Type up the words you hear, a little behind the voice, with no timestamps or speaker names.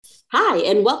Hi,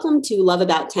 and welcome to Love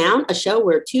About Town, a show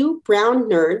where two brown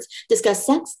nerds discuss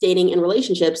sex, dating, and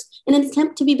relationships in an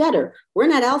attempt to be better. We're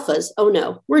not alphas. Oh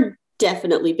no, we're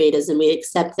definitely betas, and we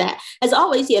accept that. As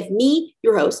always, you have me,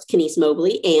 your host, Kenise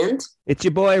Mobley, and it's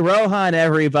your boy Rohan,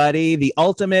 everybody, the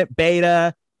ultimate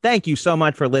beta. Thank you so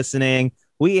much for listening.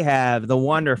 We have the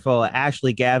wonderful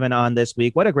Ashley Gavin on this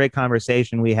week. What a great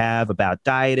conversation we have about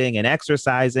dieting and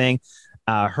exercising.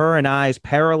 Her and I's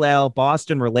parallel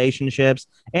Boston relationships,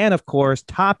 and of course,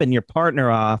 topping your partner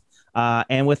off.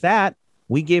 And with that,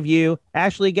 we give you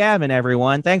Ashley Gavin,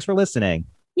 everyone. Thanks for listening.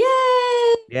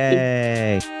 Yay!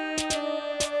 Yay!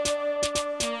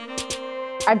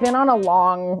 I've been on a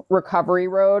long recovery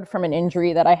road from an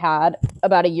injury that I had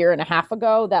about a year and a half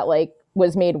ago that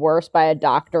was made worse by a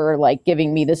doctor,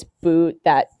 giving me this boot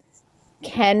that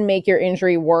can make your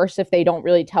injury worse if they don't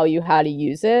really tell you how to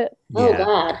use it. Yeah. Oh,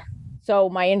 God. So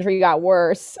my injury got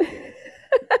worse.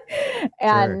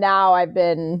 And now I've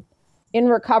been in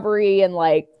recovery, and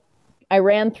I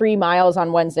ran 3 miles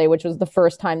on Wednesday, which was the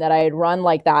first time that I had run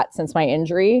like that since my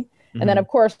injury. Mm-hmm. And then of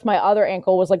course my other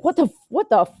ankle was like, what the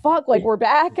fuck? We're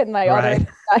back, and my other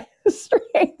ankle got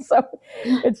strained. So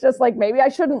it's just maybe I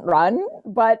shouldn't run,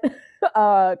 but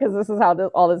because this is how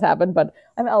all this happened. But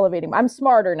I'm elevating. I'm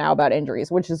smarter now about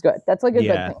injuries, which is good. That's a good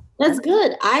thing. That's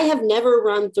good. I have never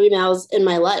run 3 miles in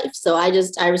my life, so I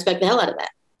respect the hell out of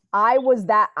that. I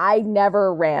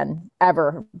never ran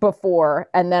ever before,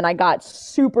 and then I got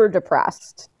super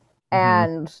depressed,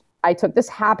 and I took this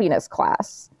happiness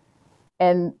class,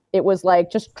 and it was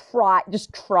just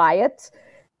try it.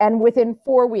 And within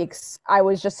 4 weeks, I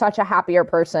was just such a happier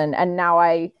person, and now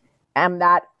I am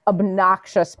that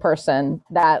obnoxious person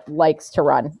that likes to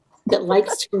run.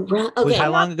 Okay.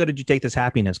 How long ago did you take this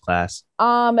happiness class?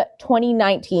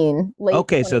 2019.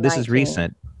 Okay, so this is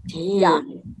recent. Damn. Yeah.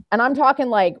 And I'm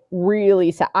talking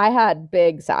really sad. I had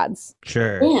big SADs.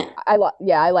 Sure. Yeah. I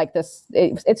like this.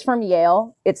 It's from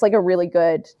Yale. It's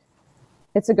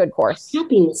it's a good course.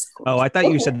 Happiness course. Oh, I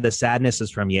thought you said the sadness is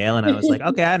from Yale, and I was like,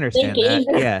 okay, I understand that.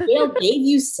 Yeah. Yale gave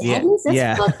you sadness?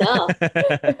 That's fucked up.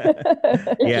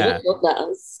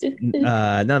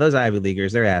 No, those Ivy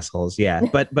Leaguers, they're assholes. Yeah.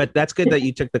 But that's good that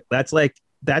you took that's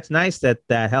nice that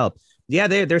helped. Yeah,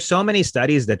 there's so many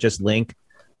studies that just link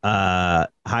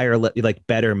higher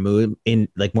better mood in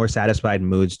more satisfied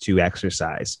moods to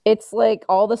exercise. It's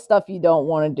all the stuff you don't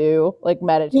want to do,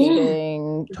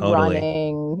 meditating, Totally.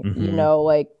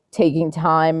 running, taking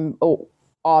time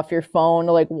off your phone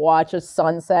to watch a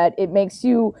sunset. It makes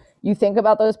you think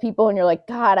about those people, and you're like,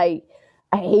 God, I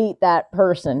hate that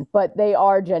person, but they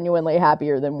are genuinely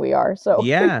happier than we are. So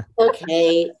yeah.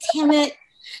 Okay, damn it.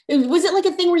 Was it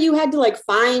a thing where you had to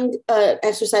find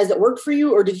exercise that worked for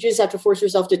you, or did you just have to force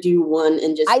yourself to do one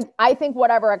and just? I think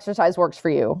whatever exercise works for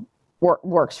you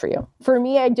works for you. For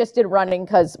me, I just did running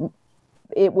because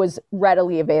it was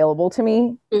readily available to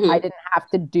me. Mm-hmm. I didn't have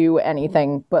to do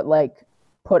anything but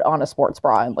put on a sports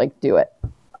bra and do it.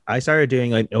 I started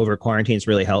doing over quarantine. It's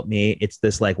really helped me. It's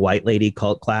this white lady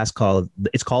cult class called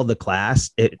The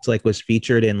Class. It's was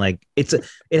featured in dude, it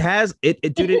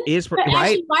is right.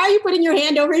 Ashley, why are you putting your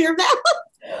hand over your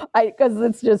mouth? Because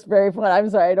it's just very fun. I'm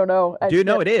sorry, I don't know. Dude,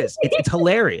 no, it is. It's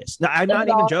hilarious. No, I'm not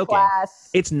even joking. Class.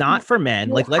 It's not for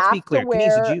men. Let's be clear.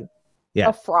 Kenise,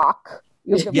 a frock.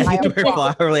 You have to wear a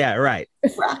frock. Yeah, right.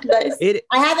 Frock, nice.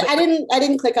 I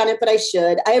didn't click on it, but I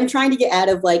should. I am trying to get out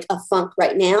of a funk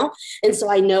right now, and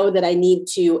so I know that I need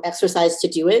to exercise to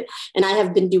do it. And I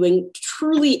have been doing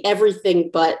truly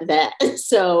everything but that.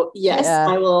 So yes, yeah.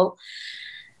 I will.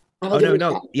 Oh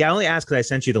no! Yeah, I only asked because I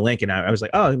sent you the link, and I was like,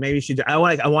 "Oh, maybe she." I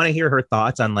want to hear her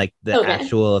thoughts on the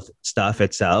actual stuff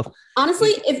itself.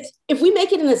 Honestly, if we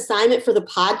make it an assignment for the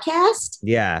podcast,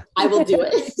 yeah, I will do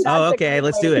it. Oh, okay,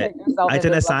 let's do it. It's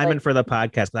an assignment for the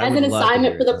podcast. As an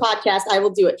assignment for the podcast, I will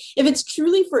do it. If it's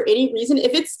truly for any reason,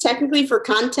 if it's technically for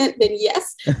content, then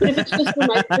yes. But if it's just for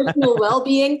my personal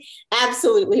well-being,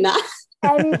 absolutely not.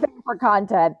 Anything for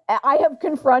content. I have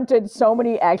confronted so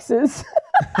many exes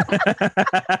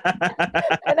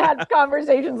and had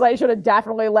conversations I should have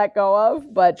definitely let go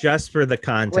of, but just for the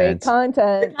content. Great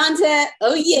content. The content.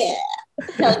 Oh yeah.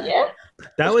 Hell yeah.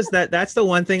 That's the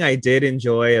one thing I did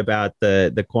enjoy about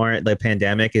the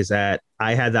pandemic is that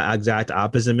I had the exact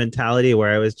opposite mentality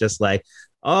where I was just like,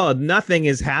 oh, nothing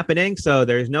is happening, so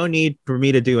there's no need for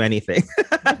me to do anything.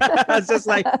 It's just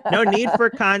no need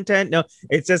for content. No,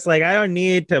 it's just I don't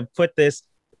need to put this,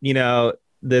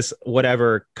 this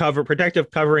whatever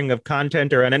protective covering of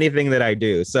content or on anything that I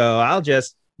do. So I'll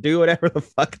just do whatever the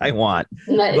fuck I want.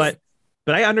 Nice.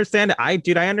 But I understand. I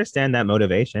understand that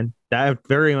motivation. I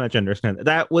very much understand that.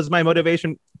 That was my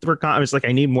motivation for it's like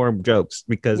I need more jokes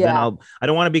because then I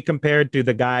don't want to be compared to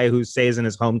the guy who stays in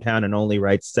his hometown and only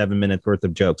writes 7 minutes worth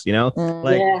of jokes, you know?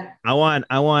 Like I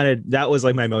wanted that was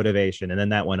like my motivation, and then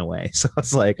that went away. So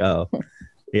it's like, oh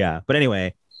yeah. But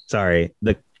anyway, sorry.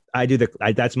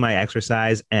 That's my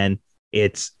exercise, and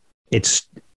it's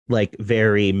like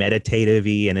very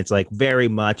meditative-y, and it's like very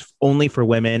much only for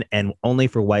women and only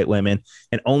for white women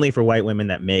and only for white women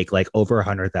that make like over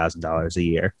 $100,000 a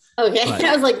year. Okay. But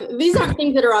I was like, these aren't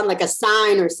things that are on like a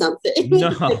sign or something.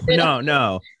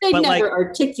 No. They but never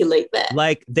articulate that.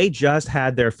 Like they just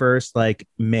had their first like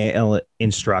male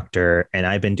instructor, and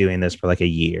I've been doing this for like a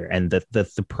year, and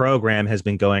the program has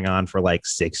been going on for like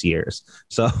 6 years.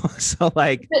 So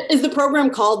like, is the program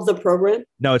called the program?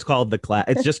 No, it's called the class.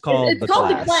 It's just called the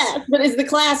class. But is the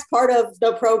class part of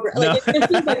the program? Like no. It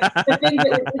seems like the thing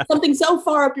that it's something so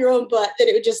far up your own butt that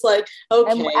it would just like,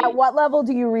 okay. And at what level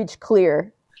do you reach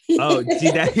clear? Oh, see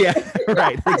that? Yeah,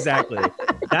 right. Exactly.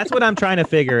 That's what I'm trying to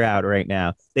figure out right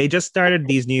now. They just started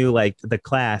these new, like the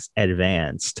class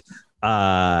advanced.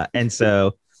 And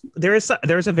so there's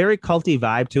a very culty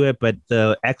vibe to it, but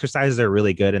the exercises are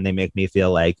really good and they make me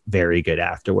feel like very good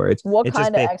afterwards. What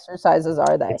kind of exercises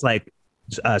are they? It's like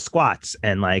squats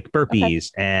and like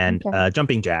burpees and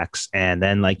jumping jacks, and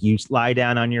then like you lie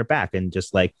down on your back and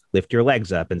just like lift your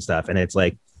legs up and stuff, and it's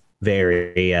like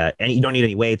very and you don't need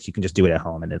any weights, you can just do it at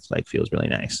home, and it's like feels really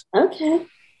nice. Okay.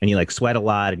 And you like sweat a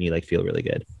lot and you like feel really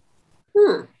good.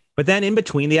 But then in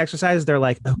between the exercises, they're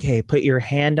like, okay, put your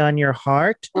hand on your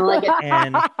heart. I like it.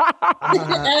 And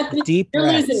deep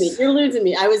breaths. You're losing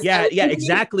me. I was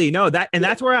exactly. No,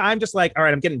 that's where I'm just like, all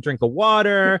right, I'm getting a drink of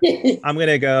water. I'm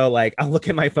gonna go like, I'll look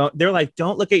at my phone. They're like,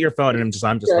 don't look at your phone. And I'm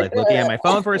just like looking at my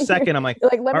phone for a second. I'm like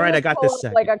all right, I got this.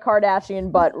 Like a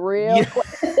Kardashian butt real quick.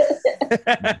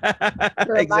 To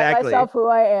remind myself who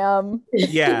I am.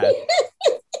 Yeah.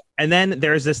 And then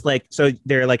there's this like, so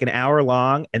they're like an hour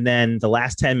long, and then the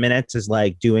last 10 minutes is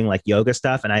like doing like yoga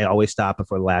stuff. And I always stop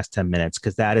before the last 10 minutes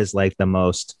because that is like the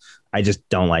most, I just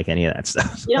don't like any of that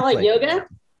stuff. You don't like yoga?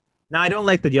 No, I don't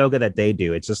like the yoga that they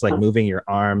do. It's just like moving your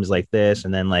arms like this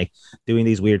and then like doing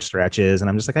these weird stretches. And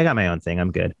I'm just like, I got my own thing.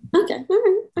 I'm good. Okay. All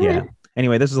right.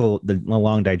 Anyway, this is a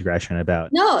long digression about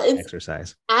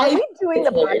exercise. Are we doing the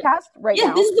podcast right now?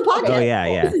 Yeah, this is the podcast. Oh,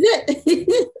 yeah. This is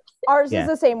it. Ours is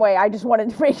the same way. I just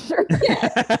wanted to make sure. This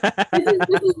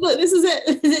is it.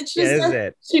 It's just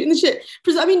it. Shooting the shit.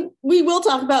 I mean, we will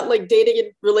talk about like dating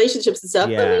and relationships and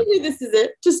stuff, but maybe this is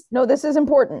it. No, this is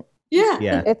important.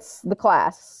 Yeah. It's the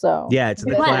class. So it's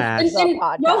the class. And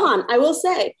Rohan, I will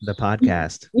say the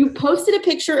podcast. You posted a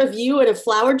picture of you in a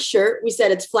flowered shirt. We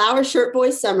said it's Flower Shirt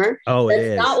Boy Summer. Oh,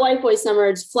 it's not White Boy Summer.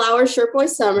 It's Flower Shirt Boy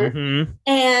Summer. Mm-hmm.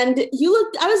 And you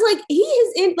looked. I was like, he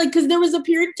is in like because there was a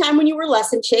period of time when you were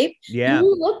less in shape. Yeah,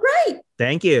 you look great.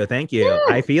 Thank you. Yeah.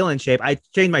 I feel in shape. I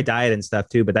changed my diet and stuff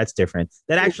too, but that's different.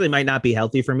 That actually might not be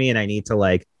healthy for me, and I need to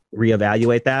like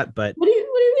reevaluate that. But what do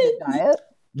you mean diet?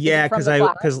 Yeah, because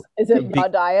is it the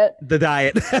diet? The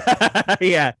diet.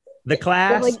 Yeah, the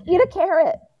class. Like eat a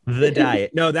carrot. The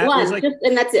diet. No, that was like,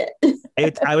 and that's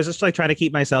it. I was just like trying to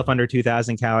keep myself under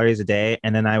 2,000 calories a day,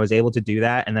 and then I was able to do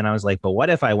that, and then I was like, but what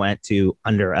if I went to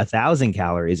under 1,000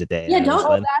 calories a day? Yeah,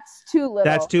 don't. That's too little.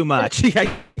 That's too much.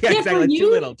 Yeah, exactly.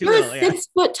 Too little. You're a 6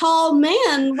 foot tall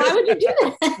man. Why would you do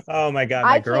that? Oh my God,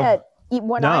 my girl. Can't eat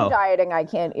when I'm dieting. I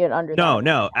can't eat under.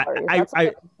 No. That's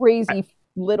like a crazy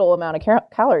little amount of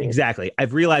calories. Exactly.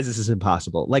 I've realized this is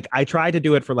impossible. Like I tried to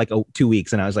do it for like 2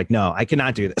 weeks and I was like, no, I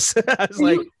cannot do this. I was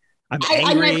like, I'm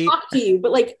angry. I talk to you,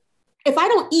 but like, if I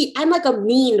don't eat, I'm like a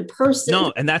mean person.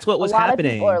 No, and that's what was happening. A lot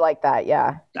of people are like that.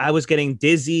 Yeah. I was getting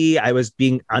dizzy. I was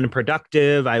being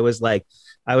unproductive. I was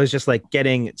just like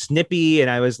getting snippy,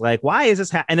 and I was like, why is this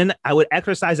happening? And then I would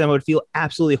exercise and I would feel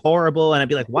absolutely horrible. And I'd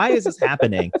be like, why is this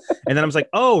happening? And then I was like,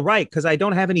 oh, right. Because I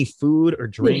don't have any food or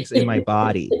drinks in my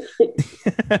body.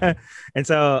 And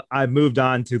so I moved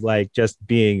on to like just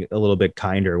being a little bit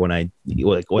kinder when I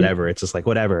like whatever. It's just like,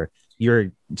 whatever.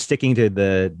 You're sticking to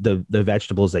the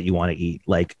vegetables that you want to eat,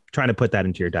 like trying to put that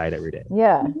into your diet every day.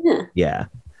 Yeah.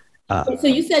 So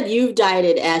you said you've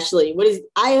dieted, Ashley.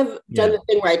 I have done the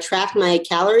thing where I track my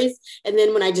calories, and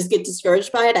then when I just get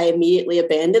discouraged by it, I immediately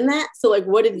abandon that. So like,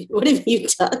 what have you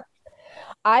done?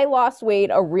 I lost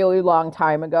weight a really long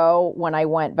time ago when I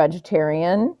went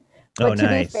vegetarian. But to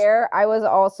be fair, I was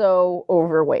also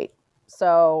overweight.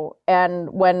 So, and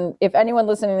if anyone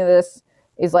listening to this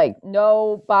is like,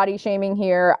 no body shaming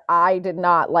here, I did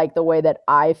not like the way that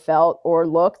I felt or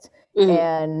looked.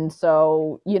 And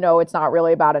so, it's not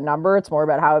really about a number. It's more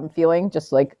about how I'm feeling.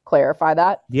 Just like clarify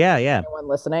that. Yeah. Anyone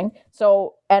listening.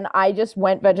 So, and I just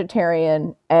went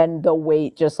vegetarian and the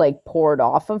weight just like poured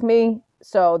off of me.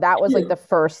 So that was like the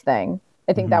first thing.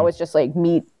 I think that was just like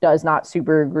meat does not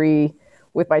super agree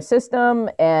with my system.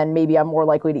 And maybe I'm more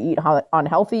likely to eat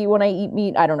unhealthy when I eat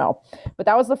meat. I don't know. But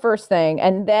that was the first thing.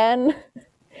 And then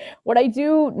what I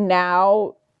do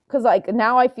now, because like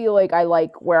now I feel like I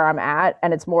like where I'm at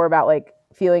and it's more about like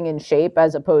feeling in shape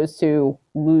as opposed to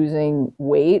losing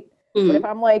weight. But if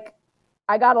I'm like,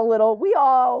 we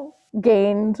all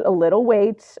gained a little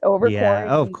weight over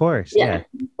quarantine. Oh, of course. Yeah.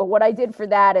 But what I did for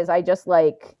that is I just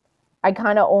like, I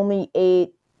kind of only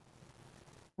ate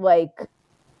like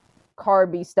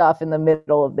carby stuff in the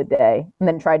middle of the day and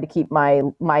then tried to keep my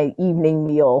evening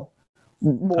meal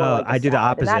more I do the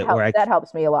opposite. That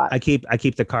helps me a lot. I keep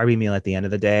the carby meal at the end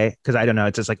of the day because I don't know.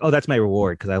 It's just like, oh, that's my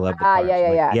reward because I love the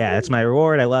carbs. Yeah, that's my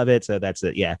reward. I love it. So that's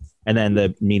it. Yeah, and then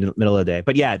the middle of the day.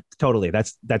 But yeah, totally.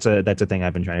 That's a thing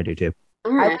I've been trying to do too.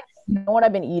 All right. What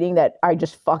I've been eating that I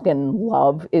just fucking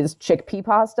love is chickpea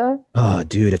pasta. Oh,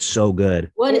 dude, it's so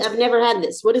good. I've never had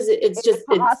this. What is it? It's just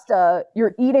pasta.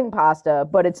 You're eating pasta,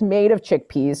 but it's made of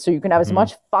chickpeas, so you can have as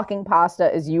much fucking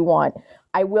pasta as you want.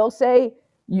 I will say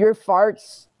your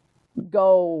farts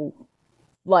go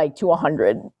like to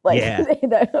 100. Like, yeah. I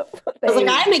was like,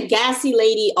 I'm a gassy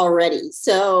lady already,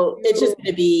 so it's just going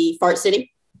to be Fart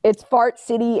City. It's Fart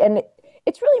City, and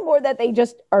it's really more that they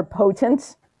just are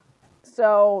potent.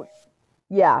 So,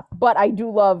 yeah, but I do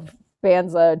love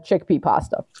Banza chickpea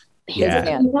pasta.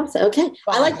 Yeah. Okay.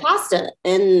 I like pasta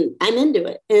and I'm into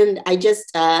it. And I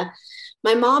just,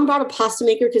 my mom brought a pasta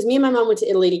maker because me and my mom went to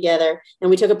Italy together and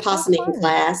we took a pasta making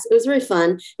class. It was very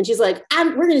fun. And she's like,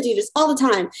 we're going to do this all the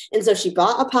time. And so she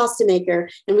bought a pasta maker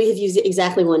and we have used it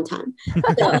exactly one time.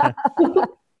 So.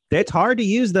 It's hard to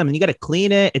use them and you got to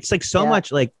clean it. It's like so much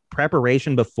like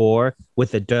preparation before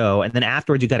with the dough. And then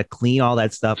afterwards, you got to clean all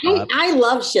that stuff up. I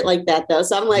love shit like that though.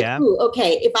 So I'm like, ooh,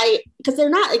 okay, because they're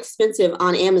not expensive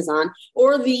on Amazon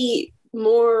or the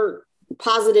more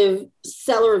positive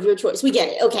seller of your choice. We get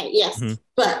it. Okay. Yes.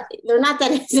 But they're not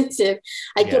that expensive.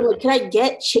 Can I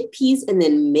get chickpeas and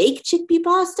then make chickpea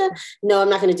pasta? No, I'm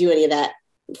not going to do any of that.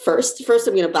 First, I'm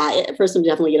going to buy it. First, I'm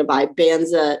definitely going to buy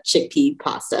Banza chickpea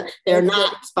pasta. They're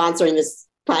not sponsoring this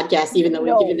podcast, even though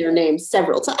we've given their names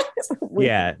several times.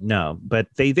 Yeah, no, but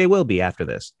they will be after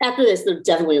this. After this, they're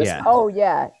definitely going to sponsor. Oh,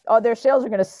 yeah. Oh, their sales are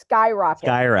going to skyrocket.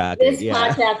 This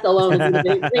podcast alone is going to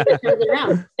make it turn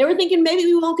around. They were thinking maybe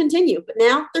we won't continue, but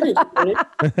now they're going to.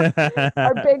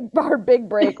 Our big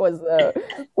break was the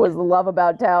Love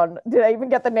About Town. Did I even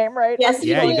get the name right? Yes,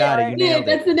 yeah, you got it. You nailed it.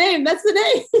 That's the name. That's the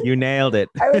name. You nailed it.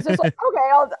 I was just like, okay,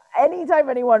 anytime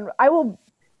this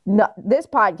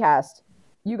podcast.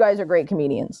 You guys are great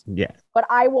comedians. Yeah. But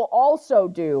I will also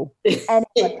do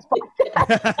anybody's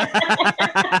podcast.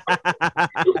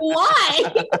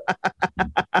 Why?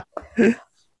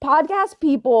 Podcast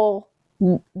people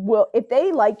will, if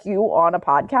they like you on a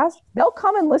podcast, they'll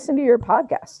come and listen to your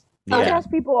podcast. Yeah. Podcast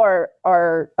people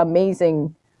are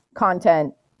amazing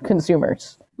content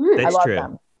consumers. That's I love true.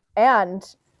 them. And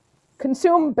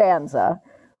consume Banza.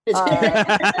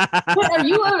 Are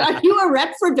you a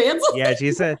rep for Banza? Yeah,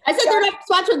 she said. I said they're not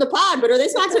sponsoring the pod, but are they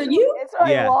sponsoring you? It's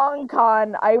a long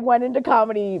con. I went into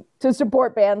comedy to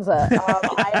support Banza.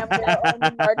 I am their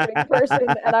only marketing person,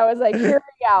 and I was like, "Hear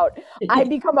me out." I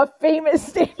become a famous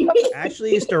stand-up.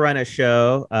 Ashley used to run a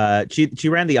show. She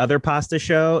ran the other pasta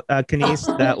show, Kenise,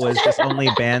 that was just only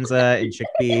Banza and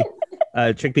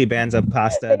chickpea Banza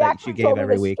pasta that she gave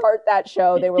every week. Start that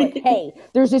show. They were like, "Hey,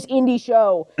 there's this indie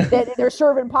show that they're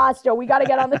serving pasta. We got to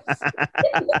get on this."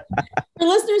 For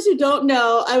listeners who don't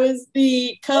know, I was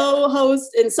the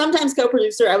co-host and sometimes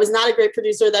co-producer. I was not a great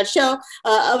producer of that show,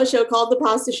 of a show called The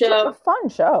Pasta Show. It was a fun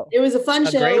show. It was a fun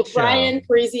show. Brian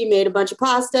Parisi made a bunch of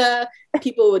pasta.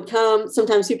 People would come.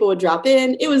 Sometimes people would drop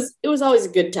in. It was always a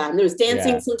good time. There was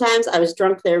dancing sometimes. I was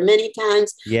drunk there many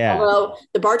times. Yeah. Although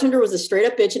the bartender was a straight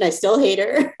up bitch and I still hate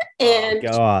her. And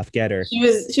go off, get her. She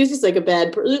was just like a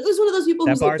bad person. It was one of those people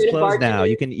that bar's closed now.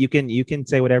 You can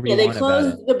say whatever you want about it. They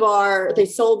closed the bar. They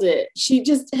sold it. She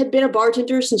just had been a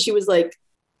bartender since she was like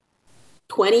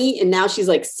 20 and now she's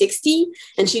like 60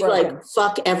 and she's broken. Like,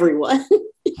 fuck everyone.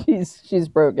 she's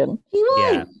broken.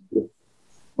 Yeah.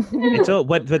 And so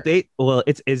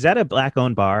is that a black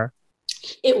owned bar?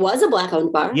 It was a black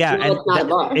owned bar. Yeah. No, and it's not a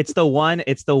bar. It's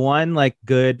the one like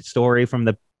good story from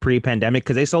the pre-pandemic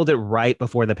because they sold it right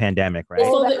before the pandemic, right?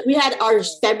 We had our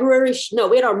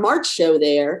we had our March show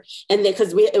there, and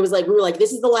because we were like,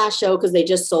 this is the last show because they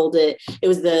just sold it. It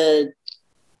was the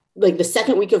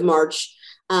second week of March.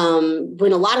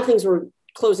 when a lot of things were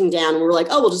closing down, we were like,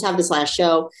 oh, we'll just have this last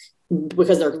show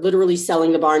because they're literally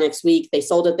selling the bar next week. They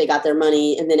sold it, they got their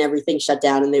money, and then everything shut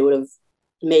down and they would have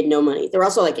made no money. They're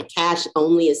also like a cash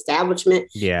only establishment.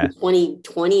 Yeah. In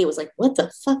 2020, it was like, what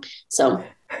the fuck? So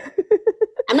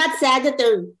I'm not sad that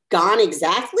they're gone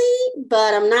exactly,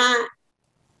 but I'm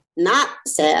not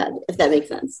sad, if that makes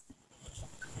sense.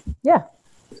 Yeah.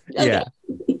 Okay.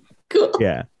 Yeah. Cool.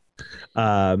 Yeah.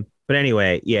 But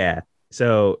anyway, yeah.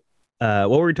 So what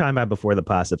were we talking about before the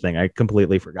pasta thing? I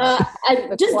completely forgot.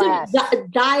 The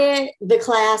diet, the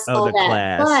class, all the that.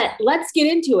 class. But let's get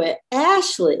into it.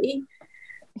 Ashley,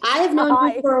 I have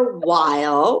known you for a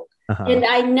while. And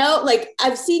I know, like,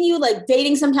 I've seen you like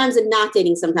dating sometimes and not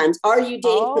dating sometimes. Are you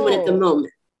dating someone at the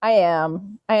moment? I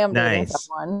am dating Nice.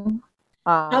 someone.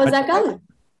 How is that going?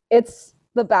 It's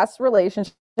the best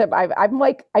relationship. I'm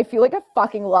like, I feel like a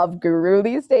fucking love guru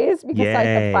these days because I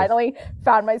have finally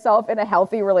found myself in a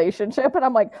healthy relationship. And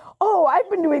I'm like, oh, I've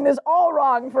been doing this all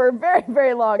wrong for a very,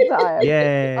 very long time.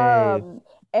 Yay.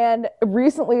 And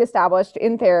recently established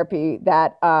in therapy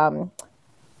that,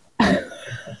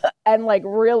 and like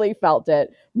really felt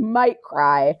it, might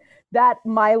cry, that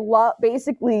my love,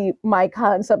 basically my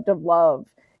concept of love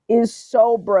is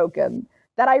so broken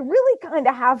that I really kind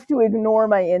of have to ignore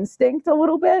my instinct a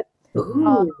little bit.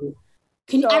 I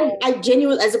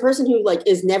genuinely, as a person who like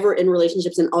is never in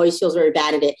relationships and always feels very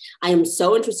bad at it, I am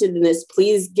so interested in this.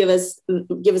 Please give us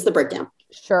the breakdown.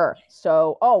 Sure.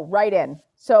 So, right in.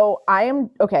 So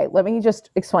let me just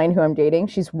explain who I'm dating.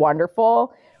 She's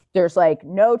wonderful. There's like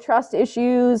no trust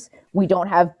issues. We don't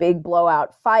have big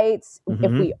blowout fights. Mm-hmm.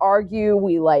 If we argue,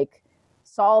 we like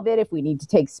solve it. If we need to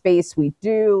take space, we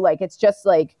do. Like, it's just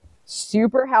like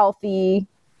super healthy.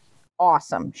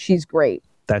 Awesome. She's great.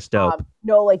 That's dope.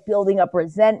 No, like building up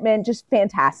resentment, just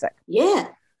fantastic. Yeah.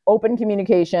 Open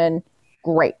communication,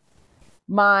 great.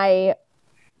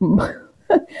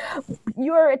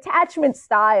 Your attachment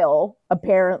style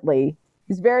apparently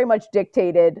is very much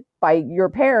dictated by your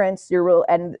parents,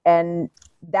 and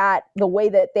that the way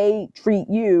that they treat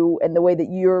you and the way that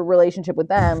your relationship with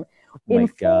them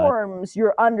informs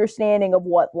your understanding of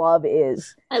what love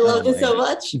is. I love this so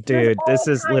much. Dude, this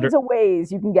is literally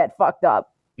ways you can get fucked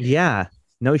up. Yeah.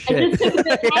 No shit.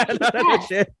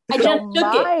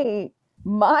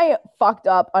 My fucked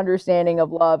up understanding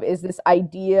of love is this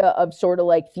idea of sort of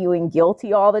like feeling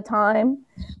guilty all the time.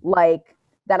 Like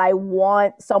that I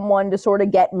want someone to sort of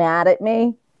get mad at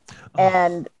me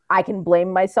and I can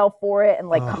blame myself for it and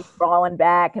like come crawling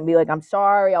back and be like, I'm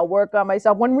sorry, I'll work on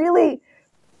myself. When really,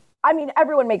 I mean,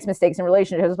 everyone makes mistakes in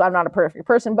relationships, but I'm not a perfect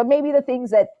person. But maybe the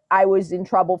things that I was in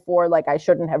trouble for, like I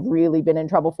shouldn't have really been in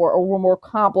trouble for, or were more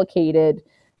complicated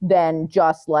than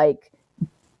just like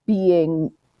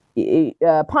being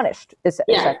punished.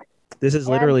 Yeah. This is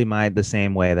literally the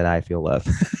same way that I feel love.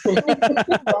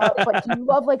 But do you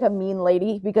love like a mean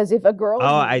lady? Because if a girl,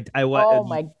 oh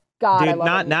my God, dude, I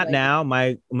love not now.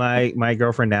 My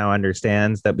girlfriend now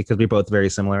understands that because we're both very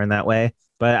similar in that way.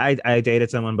 But I dated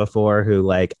someone before who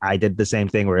like I did the same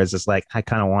thing where it's just like I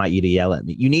kind of want you to yell at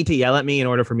me. You need to yell at me in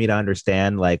order for me to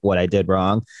understand like what I did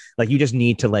wrong. Like you just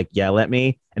need to like yell at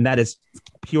me, and that is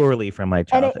purely from my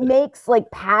childhood. And it makes like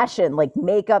passion, like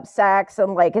makeup sex,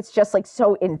 and like it's just like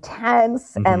so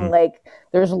intense, and like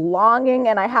there's longing,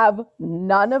 and I have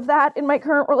none of that in my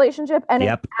current relationship. And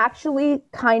it actually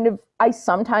kind of, I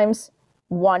sometimes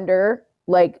wonder,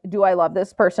 like, do I love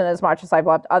this person as much as I've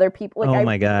loved other people? Like,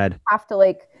 my God. I have to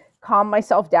like calm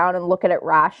myself down and look at it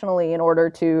rationally in order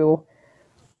to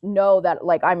know that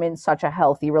like I'm in such a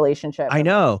healthy relationship. I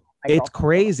know. It's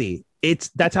crazy.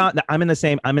 That's how I'm in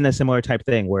a similar type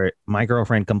thing where my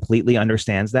girlfriend completely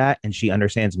understands that, and she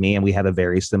understands me, and we have a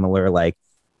very similar like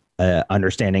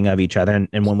understanding of each other.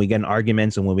 And when we get in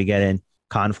arguments and when we get in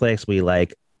conflicts, we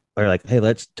like are like, hey,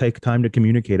 let's take time to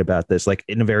communicate about this, like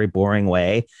in a very boring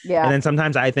way. Yeah. And then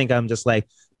sometimes I think I'm just like,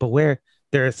 but where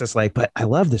there's just like, but I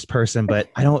love this person, but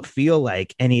I don't feel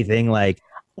like anything like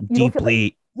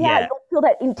deeply. I don't feel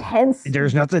that intense.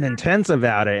 There's nothing intense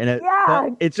about it.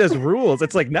 And it just rules.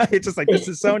 It's like, no, it's just like, this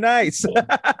is so nice.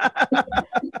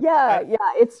 Yeah.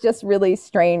 It's just really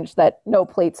strange that no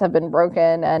plates have been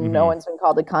broken and no one's been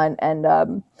called a cunt.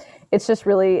 And it's just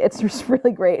really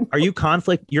great.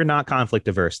 You're not conflict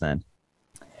averse then?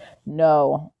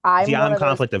 No. I'm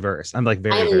conflict averse. I'm like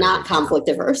very. I am not conflict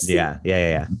averse. Yeah.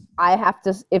 I have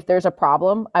to, if there's a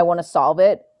problem, I want to solve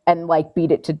it and like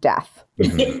beat it to death.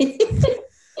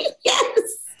 Yes.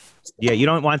 Yeah, you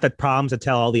don't want the problems to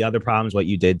tell all the other problems what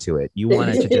you did to it. You want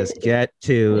it to just get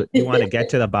to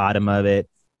the bottom of it.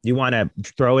 You want to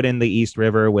throw it in the East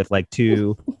River with like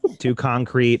two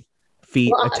concrete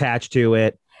feet attached to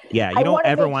it Yeah, you don't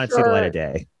ever want to see the light of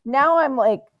day. Now I'm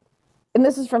like, and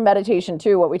this is from meditation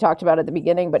too, what we talked about at the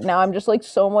beginning, but now I'm just like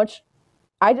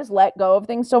I just let go of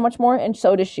things so much more, and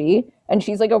so does she. And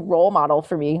she's like a role model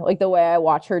for me, like the way I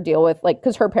watch her deal with, like,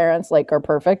 because her parents like are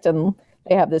perfect and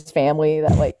they have this family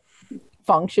that like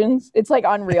functions. It's like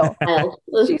unreal.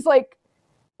 She's like,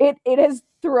 it has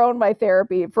thrown my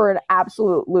therapy for an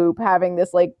absolute loop, having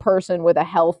this like person with a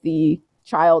healthy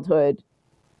childhood.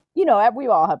 You know, we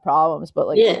all have problems, but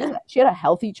like she had a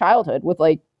healthy childhood with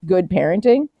like good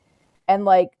parenting, and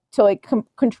like to like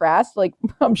contrast, like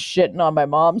I'm shitting on my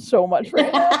mom so much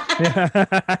right now.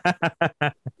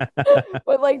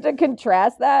 But like to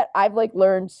contrast that, I've like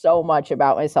learned so much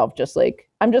about myself. Just like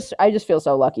I just feel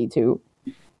so lucky to,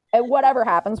 and whatever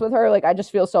happens with her, like I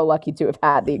just feel so lucky to have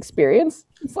had the experience.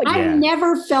 It's like I've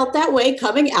never felt that way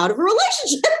coming out of a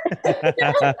relationship.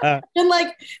 And like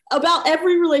about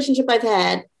every relationship I've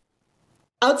had,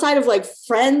 outside of like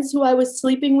friends who I was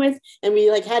sleeping with and we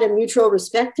like had a mutual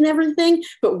respect and everything,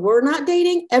 but we're not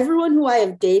dating, everyone who I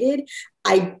have dated,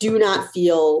 I do not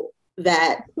feel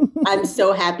that I'm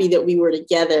so happy that we were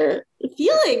together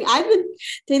feeling. I've been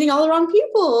dating all the wrong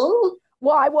people.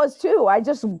 Well, I was too. I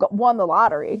just won the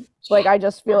lottery. Like, I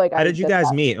just feel like How did you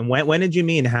guys meet? And when did you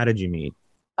meet and how did you meet?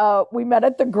 We met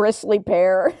at the Gristly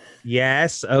Pear.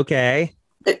 Yes. Okay.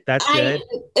 That's good.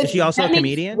 Is she also a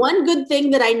comedian? One good thing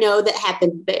that I know that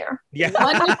happened there. Yeah.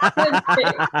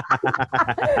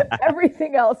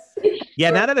 Everything else. Yeah,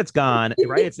 now that it's gone,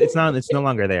 right? It's no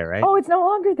longer there, right? Oh, it's no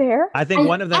longer there. I think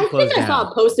one of them closed down. I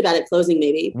saw a post about it closing,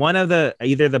 maybe. One of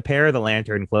either the Pear or the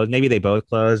Lantern closed. Maybe they both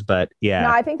closed, but yeah. No,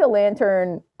 I think the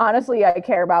Lantern, honestly, I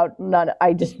care about none.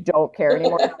 I just don't care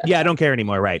anymore. Yeah, I don't care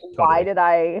anymore, right? Totally. Why did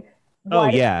I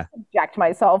subject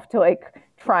myself to like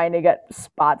trying to get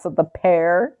spots at the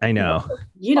Pear? I know.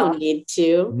 You don't need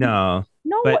to. No.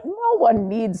 No one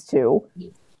needs to.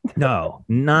 No,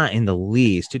 not in the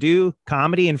least. To do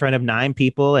comedy in front of 9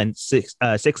 people and six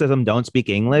of them don't speak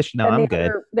English. No, I'm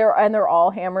good. They're all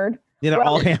hammered. Yeah, they're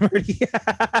all hammered.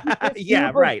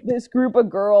 Yeah, right. This group of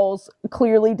girls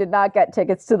clearly did not get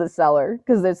tickets to the Cellar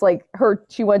because it's like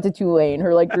she went to Tulane,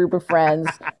 her like group of friends,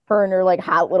 her and her like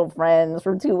hot little friends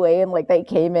from Tulane, like they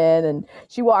came in and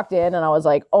she walked in and I was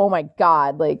like, oh my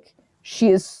God, like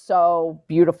she is so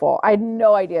beautiful. I had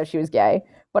no idea she was gay,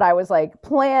 but I was like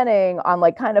planning on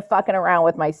like kind of fucking around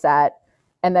with my set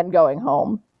and then going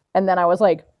home. And then I was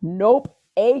like, nope.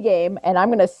 A game, and I'm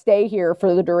going to stay here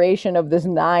for the duration of this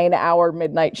 9-hour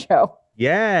midnight show.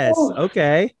 Yes.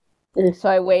 Okay. So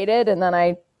I waited, and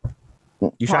then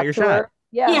you shot your shot.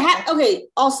 Yeah. Okay.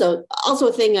 Also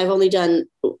a thing I've only done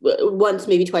once,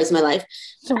 maybe twice in my life.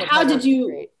 How did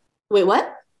you? Wait,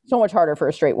 what? So much harder for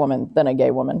a straight woman than a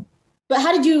gay woman. But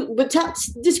how did you? But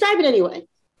describe it anyway.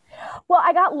 Well,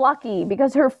 I got lucky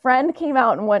because her friend came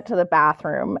out and went to the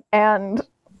bathroom, and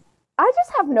I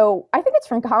just have I think it's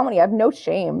from comedy. I have no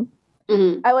shame.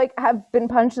 Mm-hmm. I like have been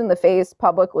punched in the face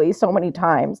publicly so many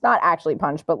times. Not actually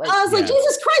punched, but like I was like,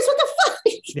 Jesus Christ, what the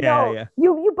fuck? Yeah.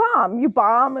 You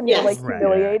bomb and you're like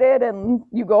humiliated and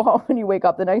you go home and you wake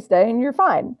up the next day and you're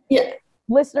fine. Yeah.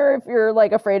 Listener, if you're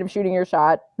like afraid of shooting your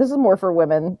shot, this is more for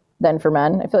women than for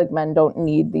men. I feel like men don't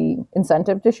need the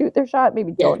incentive to shoot their shot.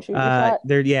 Maybe don't shoot your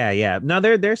shot. No,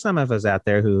 there's some of us out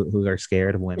there who are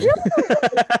scared of women.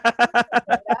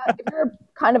 If you're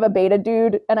kind of a beta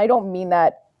dude, and I don't mean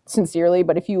that sincerely,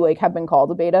 but if you like have been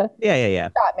called a beta,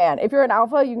 shot, man. If you're an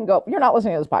alpha, you can go. You're not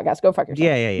listening to this podcast. Go fuck yourself.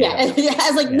 Yeah.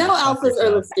 It's like no alphas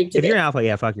are listening to. If you're an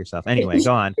alpha, fuck yourself. Anyway,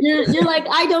 go on. You're like,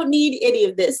 I don't need any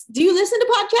of this. Do you listen to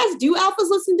podcasts? Do alphas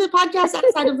listen to podcasts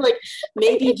outside of like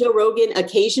maybe Joe Rogan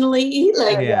occasionally?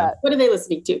 Like, what are they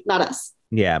listening to? Not us.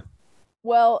 Yeah.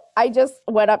 Well, I just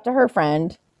went up to her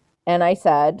friend and I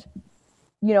said,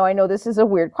 I know this is a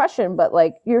weird question, but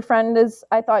like your friend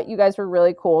I thought you guys were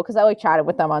really cool because I like chatted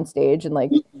with them on stage and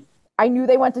like I knew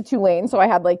they went to Tulane. So I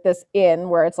had like this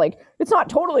where it's like, it's not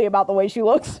totally about the way she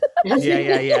looks.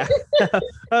 Yeah.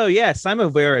 Oh, yes. I'm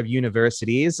aware of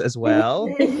universities as well.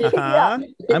 Uh-huh.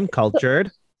 I'm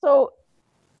cultured. So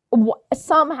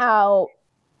somehow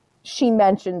she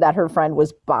mentioned that her friend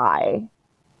was bi.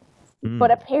 But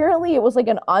apparently it was like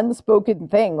an unspoken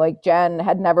thing. Like Jen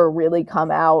had never really come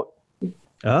out.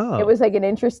 Oh. It was like an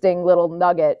interesting little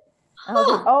nugget. I was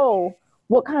like, oh,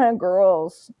 what kind of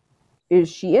girls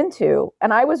is she into?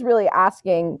 And I was really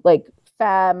asking like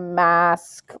femme,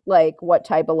 mask, like what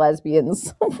type of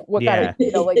lesbians, what kind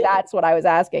of, like that's what I was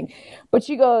asking. But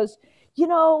she goes,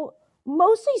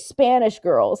 mostly Spanish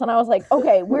girls. And I was like,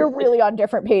 okay, we're really on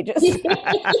different pages. Well,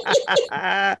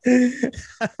 at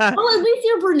least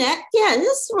you're brunette. Yeah,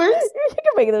 this works. You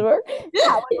can make this work.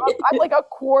 Yeah, I'm like a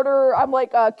quarter. I'm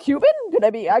like a Cuban.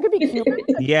 I could be Cuban.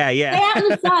 Yeah. Stay out in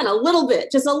the sun a little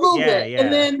bit, just a little bit,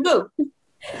 and then boom.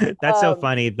 That's so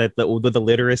funny that with the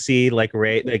literacy like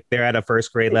rate, like they're at a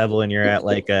first grade level and you're at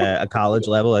like a college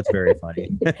level. That's very funny.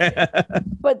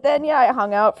 But then I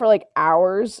hung out for like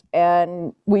hours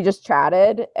and we just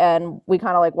chatted and we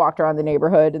kind of like walked around the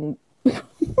neighborhood and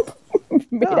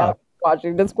made out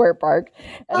Washington Square Park.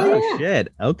 And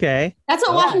shit. Okay. That's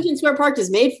what Washington Square Park is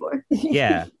made for.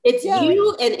 Yeah. It's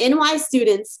you and NYU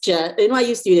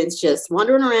students just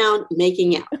wandering around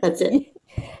making out. That's it.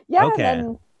 Yeah. Okay. And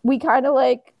then we kind of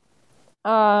like,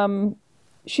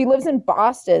 she lives in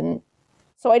Boston,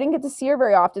 so I didn't get to see her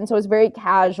very often. So it was very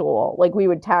casual. Like we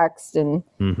would text and,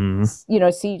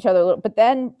 see each other. But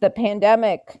then the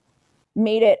pandemic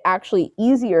made it actually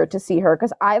easier to see her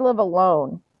because I live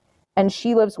alone and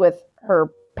she lives with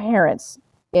her parents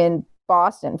in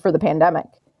Boston for the pandemic.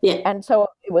 Yeah. And so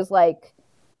it was like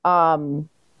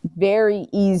very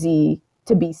easy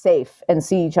to be safe and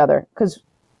see each other because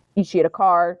she had a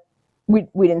car. We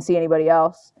didn't see anybody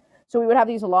else. So we would have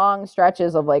these long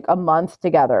stretches of like a month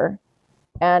together.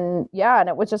 And and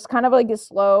it was just kind of like a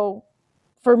slow,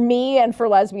 for me and for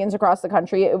lesbians across the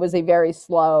country, it was a very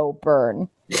slow burn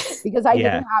because I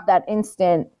didn't have that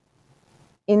instant,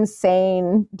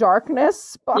 insane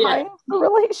darkness behind the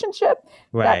relationship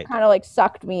that kind of like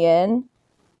sucked me in.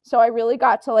 So I really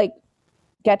got to like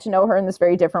get to know her in this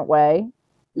very different way.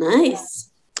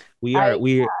 Nice. We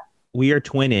are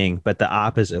twinning, but the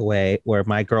opposite way. Where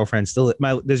my girlfriend so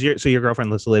your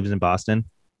girlfriend still lives in Boston?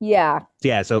 Yeah.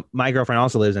 Yeah. So my girlfriend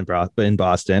also lives in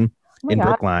Boston, in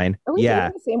Brookline. Are we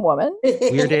dating the same woman?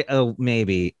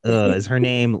 Maybe. Is her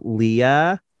name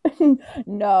Leah?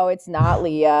 No, it's not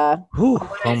Leah.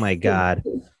 Oh my God.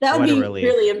 That would be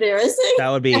really embarrassing. That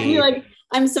would be. I'd be like,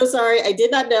 I'm so sorry, I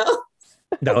did not know.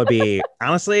 That would be,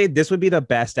 honestly, this would be the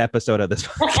best episode of this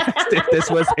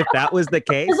podcast if that was the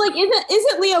case. It's like,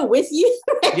 isn't Leah with you?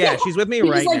 Yeah, she's with me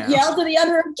right now. Just like yell to the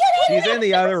other room, get in! She's in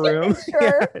the other room.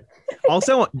 Sure. Yeah.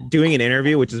 Also doing an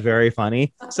interview, which is very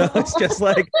funny. So it's just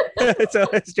like,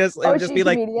 just be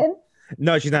like, comedian?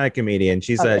 No, she's not a comedian.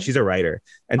 She's a writer.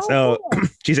 And cool.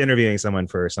 She's interviewing someone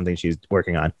for something she's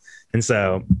working on. And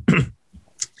so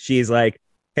she's like,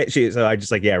 so I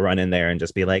just like, run in there and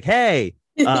just be like, hey,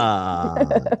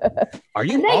 are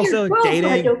you also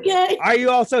dating? Okay? Are you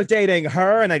also dating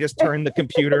her? And I just turn the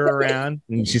computer around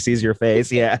and she sees your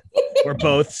face. Yeah, we're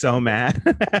both so mad.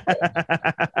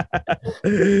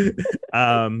 The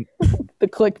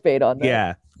clickbait on that.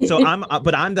 Yeah. So I'm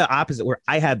the opposite where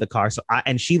I had the car.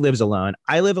 And she lives alone.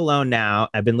 I live alone now.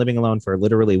 I've been living alone for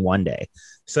literally one day.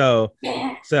 So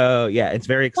it's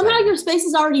very exciting. Well, now your space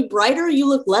is already brighter. You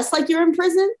look less like you're in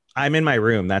prison. I'm in my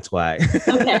room. That's why.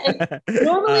 Okay.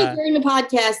 Normally during the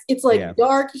podcast, it's like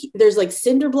dark. There's like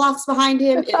cinder blocks behind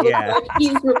him. It looks like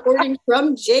he's recording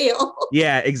from jail.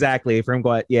 Yeah, exactly.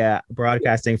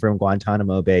 Broadcasting from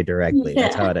Guantanamo Bay directly.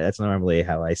 Yeah. That's normally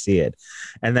how I see it.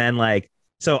 And then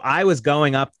so I was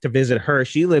going up to visit her.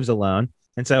 She lives alone.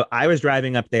 And so I was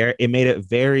driving up there. It made it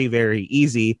very, very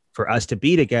easy for us to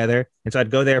be together. And so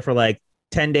I'd go there for like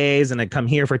 10 days and I'd come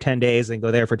here for 10 days and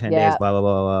go there for 10 days, blah, blah,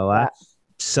 blah, blah, blah. Yeah.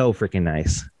 So freaking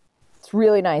nice. It's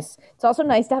really nice. It's also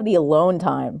nice to have the alone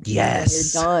time.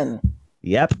 Yes. When you're done.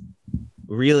 Yep.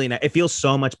 Really nice. It feels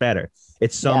so much better.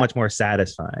 It's so much more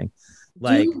satisfying.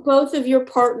 Do both of your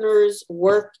partners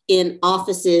work in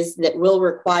offices that will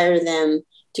require them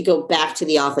to go back to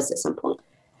the office at some point?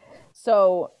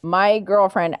 So my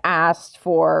girlfriend asked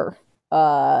for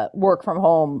work from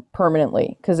home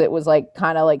permanently because it was like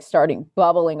kind of like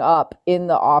bubbling up in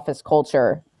the office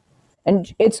culture.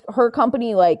 And it's her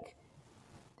company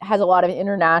has a lot of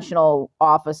international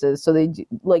offices. So they do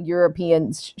like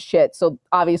European shit. So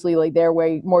obviously they're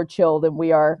way more chill than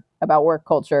we are about work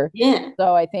culture. Yeah.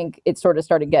 So I think it sort of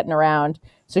started getting around.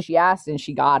 So she asked and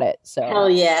she got it. So hell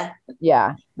yeah.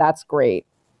 Yeah, that's great.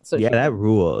 So that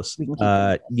rules.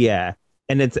 Yeah.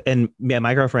 And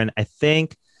my girlfriend, I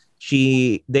think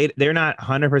they're not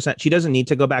 100%. She doesn't need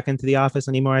to go back into the office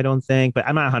anymore, I don't think, but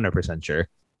I'm not 100% sure.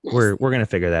 Nice. We're going to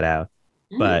figure that out.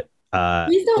 But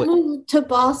please don't move to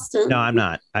Boston. No, I'm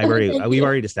not. We've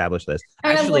already establised this.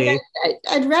 Actually,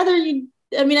 I'd rather you.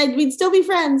 I mean, we'd still be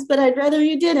friends, but I'd rather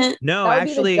you didn't. No, that would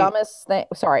actually, be the dumbest thing.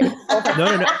 Sorry.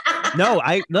 No,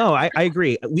 I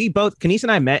agree. We both, Kenise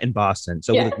and I met in Boston,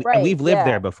 so we've lived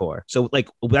there before. So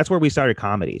that's where we started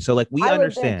comedy. So we understand. I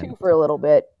lived there too for a little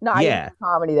bit. No, I didn't do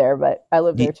comedy there, but I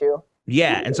lived there too.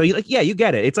 Yeah. And so you you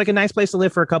get it. It's like a nice place to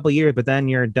live for a couple of years, but then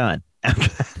you're done.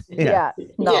 No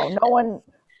one.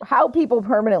 How people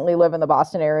permanently live in the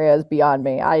Boston area is beyond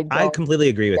me. I completely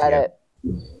agree with you. It.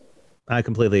 I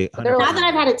completely. Now that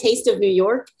I've had a taste of New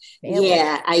York,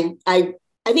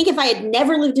 I think if I had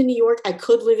never lived in New York, I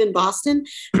could live in Boston.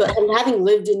 But having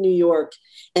lived in New York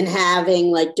and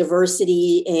having like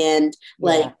diversity and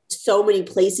like so many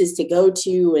places to go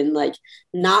to and like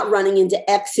not running into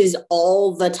exes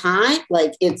all the time,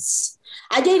 like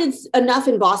I dated enough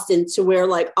in Boston to where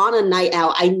like on a night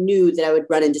out, I knew that I would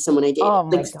run into someone I dated.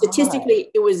 Like statistically,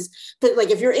 it was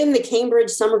like if you're in the Cambridge,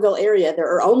 Somerville area, there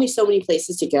are only so many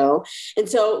places to go. And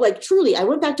so like truly, I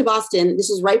went back to Boston. This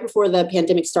was right before the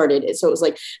pandemic started. So it was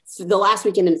like the last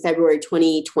weekend in February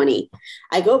 2020.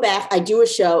 I go back, I do a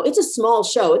show. It's a small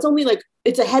show. It's only like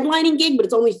it's a headlining gig, but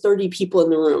it's only 30 people in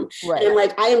the room. Right. And I'm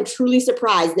like, I am truly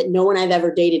surprised that no one I've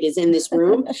ever dated is in this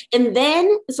room. And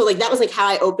then, so like, that was like how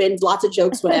I opened, lots of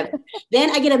jokes, whatever. Then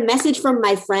I get a message from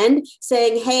my friend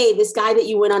saying, hey, this guy that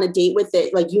you went on a date with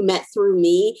that like you met through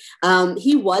me,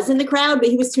 he was in the crowd, but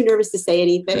he was too nervous to say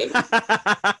anything.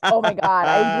 Oh my God.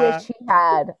 I wish he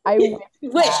had.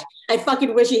 I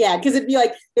fucking wish he had. Cause it'd be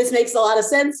like, this makes a lot of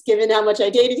sense given how much I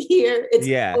dated here. It's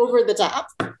over the top.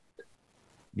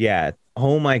 Yeah.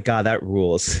 Oh my God, that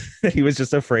rules. He was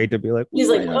just afraid to be like, he's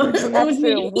like, that's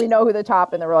true. We know who the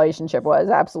top in the relationship was.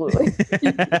 Absolutely.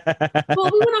 Well,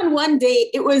 we went on one date.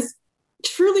 It was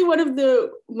truly one of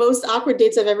the most awkward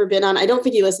dates I've ever been on. I don't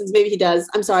think he listens. Maybe he does.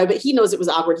 I'm sorry, but he knows it was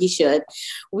awkward. He should.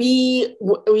 We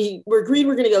agreed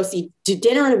we're going to go see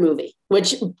dinner and a movie,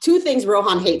 which two things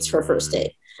Rohan hates for a first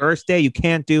date. First day, you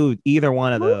can't do either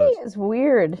one of those. Movie is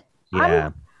weird.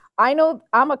 Yeah. I know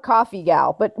I'm a coffee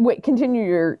gal, but wait, continue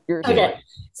your okay.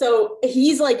 So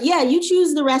he's like, yeah, you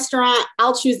choose the restaurant.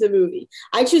 I'll choose the movie.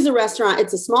 I choose the restaurant.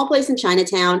 It's a small place in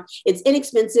Chinatown. It's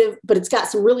inexpensive, but it's got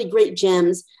some really great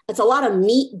gems. It's a lot of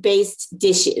meat-based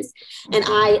dishes, and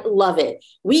I love it.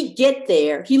 We get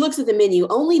there. He looks at the menu.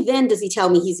 Only then does he tell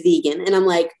me he's vegan. And I'm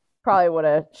like,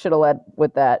 probably should have led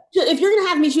with that. If you're going to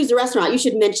have me choose the restaurant, you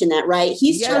should mention that, right?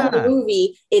 He's chosen the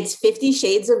movie. It's 50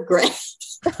 Shades of Grey.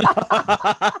 And we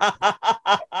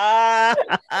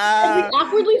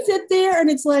awkwardly sit there and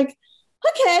it's like,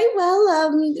 okay,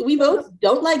 well, we both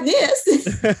don't like this.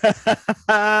 What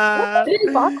the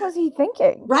fuck was he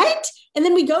thinking? Right? And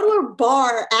then we go to a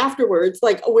bar afterwards,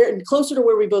 like we're closer to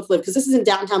where we both live, because this is in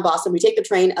downtown Boston. We take the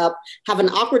train up, have an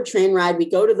awkward train ride. We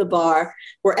go to the bar.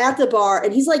 We're at the bar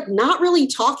and he's like not really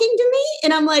talking to me.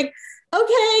 And I'm like,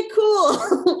 okay,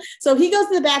 cool. So he goes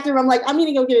to the bathroom. I'm like, I'm going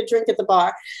to go get a drink at the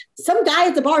bar. Some guy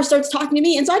at the bar starts talking to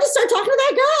me. And so I just start talking to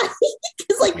that guy.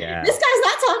 It's like, this guy's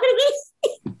not talking to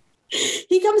me.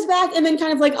 He comes back and then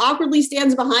kind of like awkwardly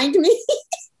stands behind me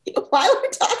while we're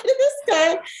talking to this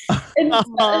guy. And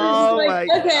like,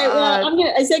 okay, well,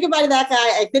 I say goodbye to that guy.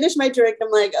 I finish my drink.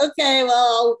 I'm like, okay, well,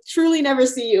 I'll truly never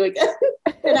see you again.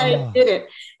 And I didn't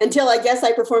until I guess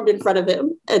I performed in front of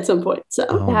him at some point. So,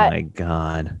 my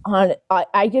God.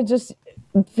 I could just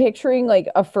picturing like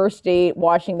a first date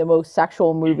watching the most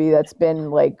sexual movie that's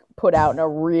been like put out in a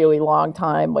really long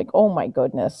time. Like, oh my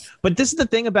goodness. But this is the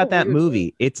thing about that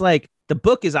movie. It's like the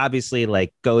book is obviously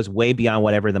like goes way beyond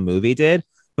whatever the movie did.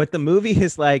 But the movie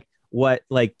is like what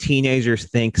like teenagers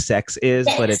think sex is,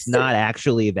 but it's not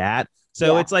actually that.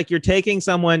 So it's like you're taking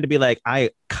someone to be like,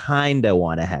 I kind of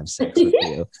want to have sex with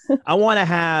you. I want to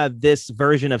have this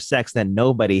version of sex that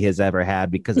nobody has ever had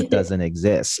because it doesn't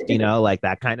exist, you know, like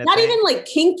that kind of not thing. Even like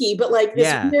kinky, but like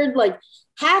this weird, like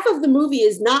half of the movie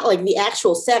is not like the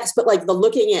actual sex, but like the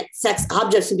looking at sex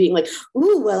objects and being like,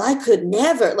 ooh, well, I could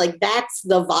never. Like that's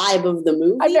the vibe of the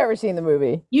movie. I've never seen the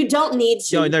movie. You don't need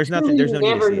to. No, there's nothing. There's no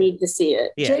never need to see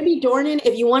it. Yeah. JB Dornan,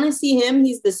 if you want to see him,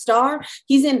 he's the star.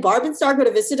 He's in Barb and Star Go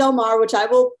to Vista Del Mar, which I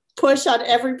will push on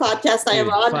every podcast I am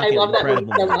on. I love that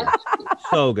movie so much.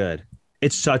 So good.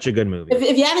 It's such a good movie.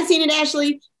 If you haven't seen it,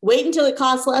 Ashley, wait until it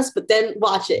costs less, but then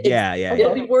watch it.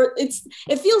 It'll be worth.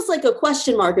 It feels like a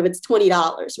question mark if it's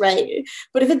 $20, right?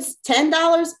 But if it's $10,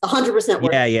 100%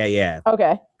 worth. Yeah.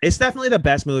 Okay. It's definitely the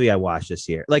best movie I watched this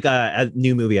year. Like a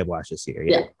new movie I've watched this year.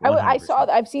 Yeah.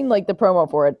 I've seen like the promo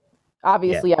for it.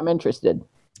 Obviously, I'm interested.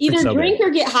 Either drink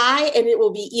or get high, and it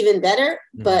will be even better.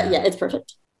 But it's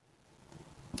perfect.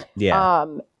 Yeah.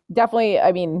 Definitely.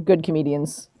 I mean, good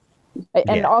comedians.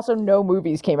 And also no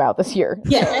movies came out this year.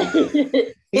 Yeah.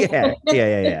 Yeah.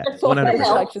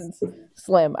 100%.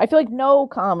 Slim. I feel like no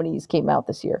comedies came out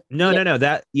this year. No. And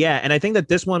I think that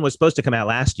this one was supposed to come out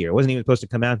last year. It wasn't even supposed to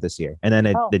come out this year. And then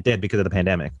it did because of the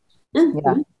pandemic.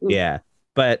 Yeah.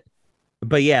 But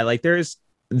yeah, like there's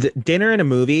dinner and a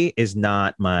movie is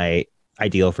not my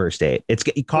ideal first date.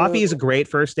 Coffee is a great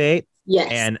first date,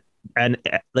 Yes. And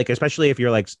like, especially if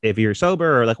you're like, if you're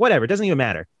sober or like whatever, it doesn't even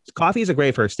matter. Coffee is a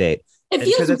great first date. It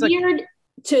feels weird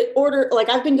to order. Like,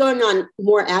 I've been going on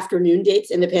more afternoon dates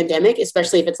in the pandemic,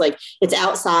 especially if it's like it's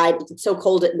outside, it's so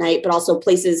cold at night, but also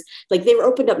places like they were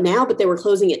opened up now, but they were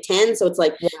closing at 10. So it's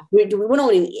like, we don't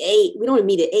want to eat 8. We don't want to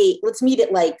meet at 8. Let's meet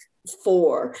at like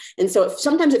 4. And so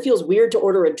sometimes it feels weird to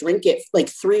order a drink at like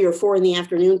 3 or 4 in the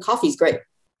afternoon. Coffee's great.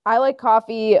 I like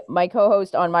coffee. My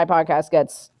co-host on my podcast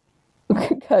gets,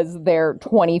 because they're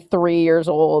 23 years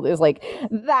old, is like,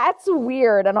 that's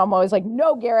weird. And I'm always like,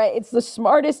 no, Garrett, it's the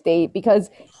smartest date because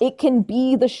it can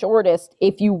be the shortest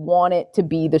if you want it to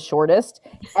be the shortest.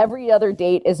 Every other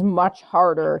date is much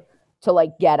harder to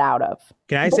like get out of.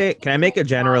 Can I make a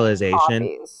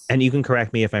generalization? And you can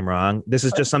correct me if I'm wrong. This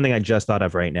is just something I just thought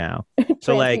of right now.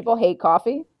 So like, people hate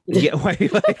coffee. Yeah,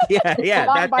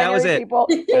 that was it.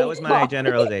 That was my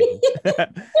generalization.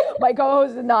 My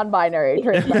co-host is non-binary.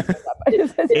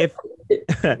 If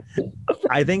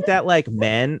I think that like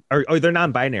men or they're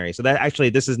non-binary, so that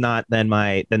actually this is not then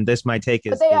this my take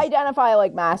is. But they identify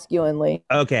like masculinely.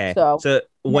 Okay, so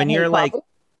when you're like,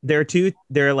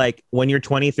 they're like when you're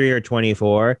 23 or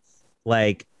 24,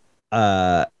 like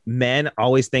men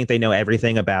always think they know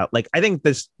everything about, like, I think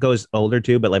this goes older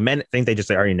too, but like men think they just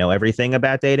already know everything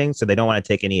about dating, so they don't want to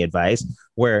take any advice,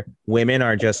 where women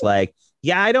are just like,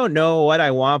 yeah, I don't know what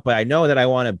I want, but I know that I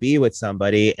want to be with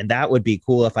somebody, and that would be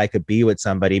cool if I could be with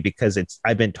somebody, because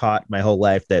I've been taught my whole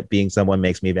life that being someone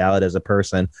makes me valid as a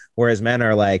person, whereas men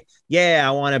are like, yeah,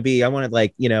 I want to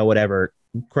like, you know, whatever,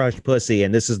 crush pussy,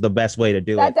 and this is the best way to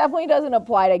do it. That definitely doesn't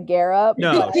apply to Garrett.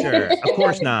 No, sure, of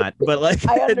course not. But like,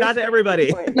 not to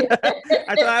everybody.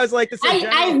 I thought I was like,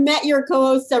 I've met your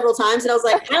co-host several times, and I was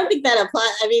like, I don't think that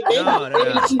applies. I mean,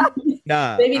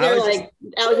 maybe they're like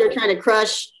out here trying to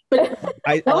crush. But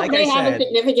don't they have a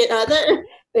significant other?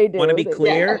 They do. Want to be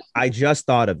clear? I just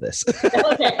thought of this.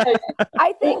 Okay.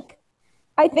 I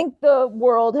think the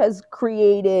world has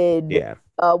created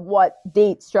what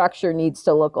date structure needs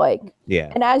to look like.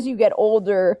 Yeah. And as you get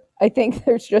older, I think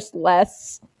there's just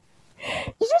less.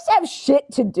 You just have shit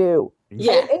to do.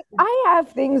 Yeah. I have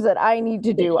things that I need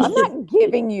to do. I'm not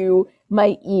giving you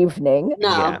my evening.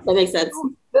 No, that makes sense.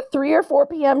 The 3 or 4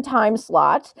 p.m. time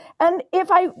slot. And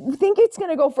if I think it's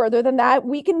going to go further than that,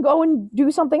 we can go and do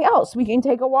something else. We can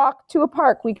take a walk to a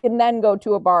park. We can then go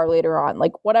to a bar later on,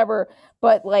 like whatever.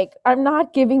 But like, I'm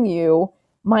not giving you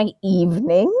my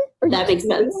evening. That makes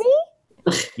sense.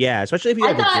 Yeah, especially if you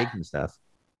have the gigs and stuff.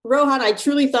 Rohan, I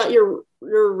truly thought your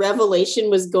revelation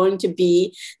was going to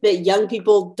be that young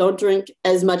people don't drink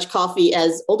as much coffee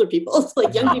as older people. It's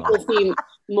like young people seem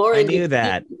more. I knew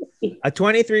that. A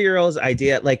 23-year-old's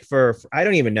idea, like for I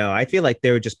don't even know. I feel like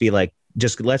they would just be like,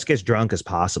 just let's get as drunk as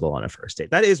possible on a first date.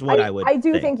 That is what I would. I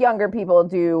do think younger people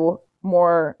do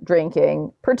more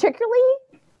drinking, particularly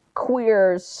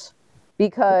queers,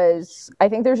 because I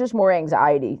think there's just more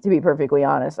anxiety, to be perfectly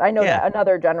honest. I know that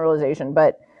another generalization,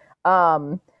 but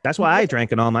that's why I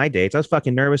drank on all my dates. I was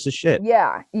fucking nervous as shit.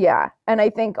 Yeah. And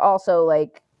I think also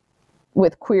like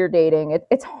with queer dating,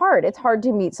 it's hard. It's hard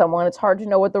to meet someone. It's hard to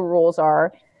know what the rules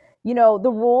are. You know,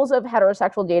 the rules of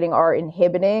heterosexual dating are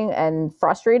inhibiting and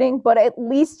frustrating, but at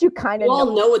least you kind of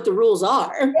all know what the rules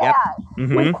are. Yeah. Yep.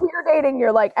 Mm-hmm. With queer dating,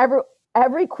 you're like,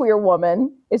 every queer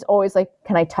woman is always like,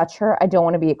 can I touch her? I don't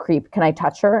want to be a creep. Can I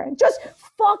touch her? Just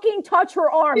fucking touch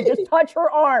her arm. Just touch her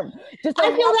arm. I feel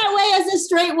that way as a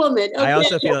straight woman. Okay? I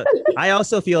also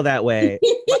feel that way.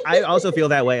 I also feel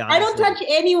that way. Honestly. I don't touch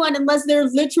anyone unless they're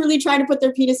literally trying to put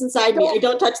their penis inside me. I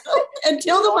don't touch them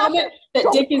until the moment that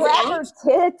dick is out.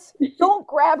 Don't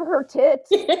grab her tit.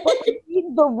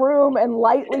 Leave the room and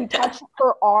lightly touch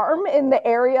her arm in the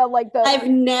area, like the I've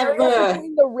never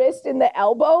between the wrist and the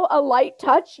elbow. A light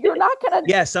touch. You're not gonna.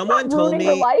 Yeah, someone told me.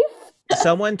 Her life.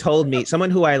 Someone told me,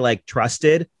 someone who I like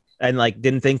trusted and like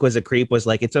didn't think was a creep was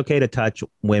like, it's okay to touch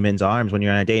women's arms when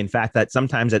you're on a date. In fact, that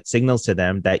sometimes it signals to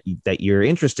them that you're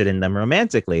interested in them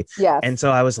romantically. Yes. And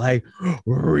so I was like,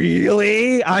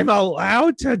 really? I'm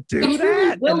allowed to do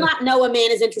that? Will not know a man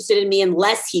is interested in me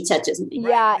unless he touches me.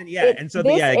 Yeah. Yeah. And so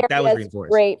that was reinforced.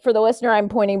 Great. For the listener, I'm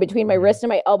pointing between my wrist and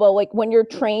my elbow. Like when you're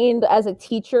trained as a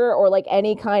teacher or like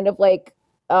any kind of like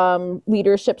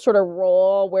leadership sort of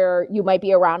role where you might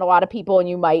be around a lot of people and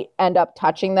you might end up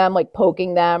touching them, like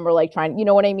poking them or like trying, you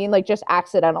know what I mean? Like just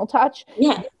accidental touch.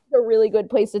 Yeah. It's a really good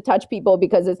place to touch people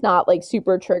because it's not like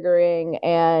super triggering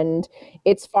and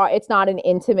it's not an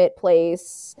intimate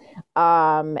place.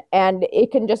 And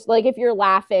it can just like, if you're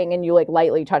laughing and you like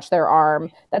lightly touch their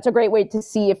arm, that's a great way to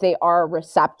see if they are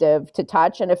receptive to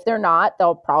touch. And if they're not,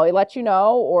 they'll probably let you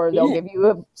know, or they'll give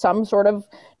you some sort of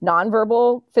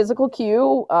nonverbal physical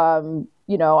cue. So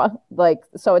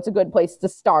it's a good place to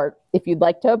start if you'd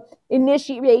like to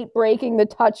initiate breaking the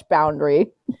touch boundary.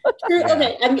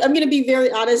 Okay, I'm going to be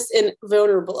very honest and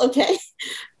vulnerable. Okay.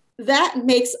 That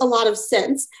makes a lot of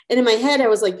sense. And in my head, I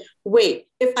was like, wait,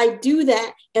 if I do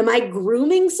that, am I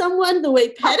grooming someone the way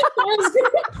pedophiles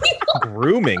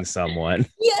Grooming someone?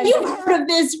 Yeah, you've heard of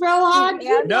this, Rohan.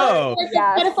 No.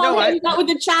 Pedophile hangs out with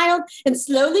a child and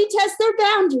slowly test their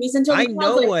boundaries until I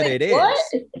know what it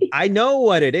is. I know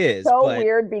what it is. So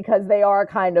weird, because they are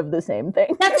kind of the same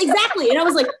thing. That's exactly. And I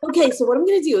was like, okay, so what I'm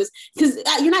going to do is, because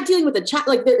you're not dealing with a child,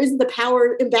 like there isn't the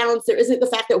power imbalance. There isn't the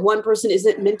fact that one person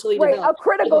isn't mentally developed. A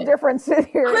critical difference here.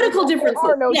 Critical difference.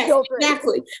 There are no children.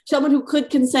 Exactly. Someone who could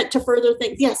consent to further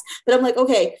things. Yes. But I'm like,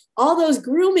 okay, all those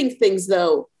grooming things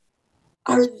though,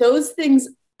 are those things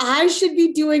I should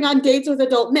be doing on dates with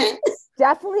adult men?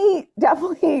 Definitely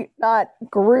not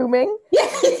grooming.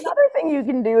 Another thing you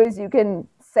can do is you can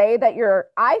say that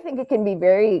I think it can be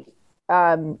very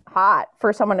hot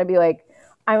for someone to be like,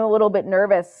 I'm a little bit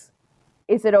nervous.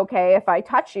 Is it okay if I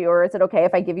touch you? Or is it okay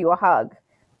if I give you a hug?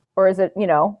 Or is it,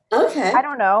 okay. I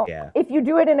don't know. Yeah. If you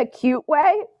do it in a cute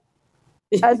way,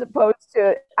 as opposed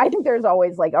to, I think there's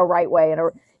always like a right way.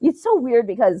 It's so weird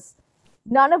because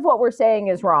none of what we're saying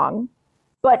is wrong,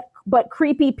 but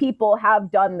creepy people have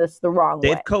done this the wrong way.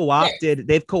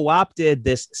 They've co-opted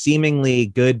this seemingly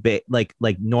good, like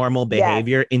normal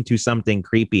behavior into something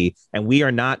creepy. And we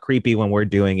are not creepy when we're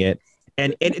doing it.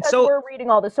 And it's so we're reading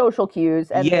all the social cues.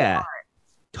 And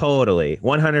totally.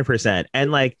 100%.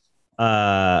 And like,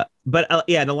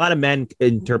 and a lot of men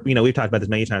interpret, we've talked about this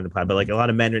many times in the pod, but like a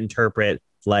lot of men interpret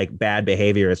like bad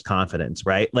behavior as confidence,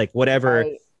 right? Like whatever,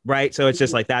 right? So it's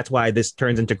just like, that's why this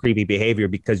turns into creepy behavior,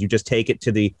 because you just take it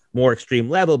to the more extreme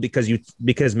level,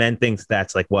 because men think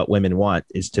that's like what women want,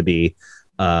 is to be,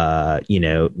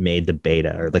 made the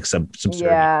beta or like subservient.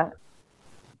 Yeah.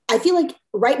 I feel like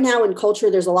right now in culture,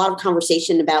 there's a lot of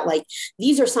conversation about like,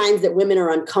 these are signs that women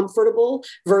are uncomfortable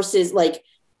versus like,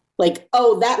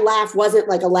 oh, that laugh wasn't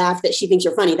like a laugh that she thinks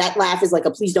you're funny. That laugh is like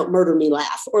a please don't murder me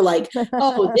laugh. Or like,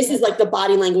 oh, this is like the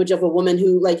body language of a woman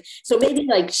who like, so maybe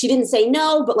like she didn't say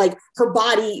no, but like her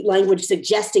body language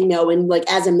suggesting no. And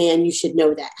like, as a man, you should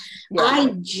know that. Yeah.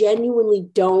 I genuinely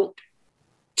don't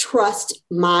trust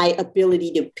my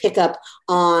ability to pick up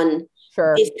on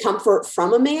discomfort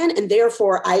from a man. And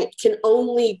therefore I can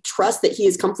only trust that he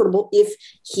is comfortable if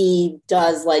he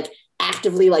does like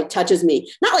actively like touches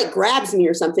me, not like grabs me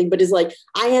or something, but is like,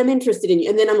 I am interested in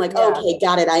you. And then I'm like, okay,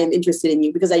 got it. I am interested in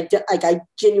you, because I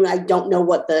genuinely don't know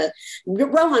what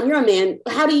Rohan, you're a man.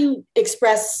 How do you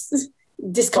express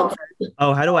discomfort?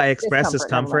 Oh, how do I express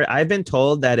discomfort? I've been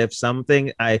told that if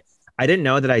something, I didn't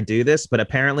know that I do this, but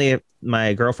apparently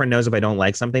my girlfriend knows if I don't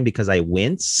like something because I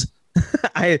wince.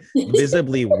 I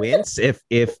visibly wince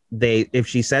if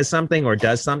she says something or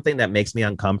does something that makes me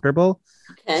uncomfortable.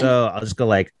 Okay. So I'll just go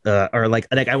like, or like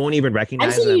I won't even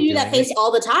recognize. I've seen you do that face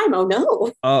all the time. Oh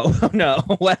no. Oh no.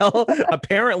 Well,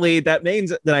 apparently that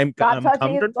means that I'm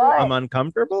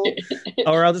uncomfortable,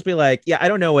 or I'll just be like, yeah, I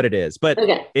don't know what it is, but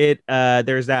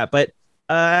there's that. But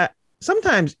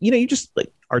sometimes you just like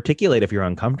articulate if you're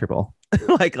uncomfortable.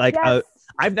 Yes.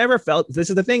 I've never felt, this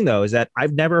is the thing though, is that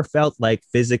I've never felt like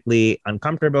physically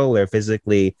uncomfortable or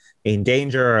physically in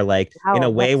danger, or like in a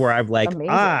way where I've like,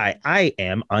 I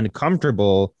am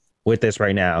uncomfortable with this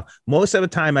right now. Most of the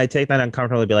time I take that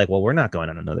uncomfortable and be like, well, we're not going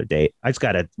on another date. I just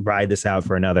got to ride this out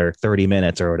for another 30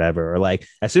 minutes or whatever. Or like,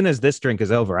 as soon as this drink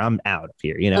is over, I'm out of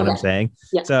here. You know what I'm saying?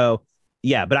 Yeah. So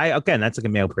yeah, but that's like a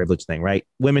male privilege thing, right?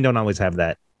 Women don't always have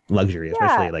that luxury,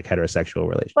 especially like heterosexual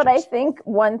relationships. But I think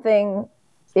one thing,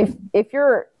 it's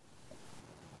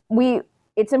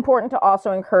important to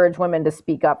also encourage women to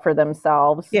speak up for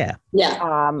themselves. Yeah.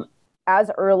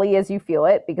 As early as you feel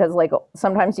it, because like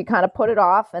sometimes you kind of put it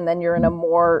off and then you're in a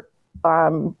more, I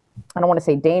don't want to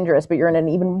say dangerous, but you're in an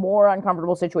even more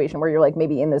uncomfortable situation where you're like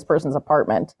maybe in this person's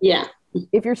apartment. Yeah.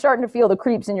 If you're starting to feel the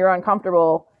creeps and you're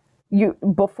uncomfortable, you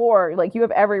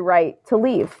have every right to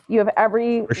leave. You have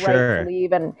every right to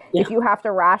leave. And if you have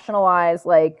to rationalize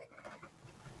like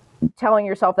telling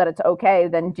yourself that it's okay,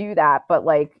 then do that. But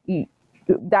like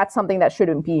that's something that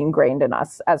shouldn't be ingrained in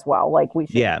us as well. Like we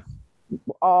should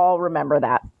all remember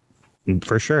that.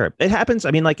 For sure. It happens.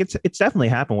 I mean, like it's definitely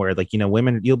happened where like,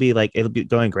 women, you'll be like, it'll be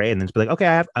going great. And then it's be like,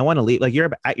 okay, I want to leave. Like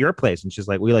you're at your place. And she's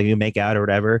like, you make out or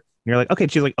whatever. And you're like, okay.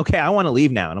 She's like, okay, I want to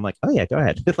leave now. And I'm like, oh yeah, go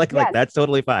ahead. like that's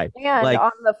totally fine. And like,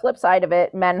 on the flip side of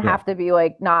it, men have to be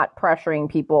like not pressuring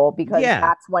people because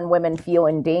that's when women feel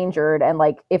endangered. And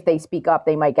like, if they speak up,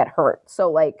 they might get hurt. So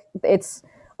like, it's,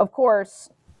 of course,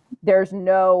 there's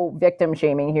no victim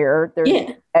shaming here.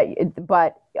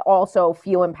 But also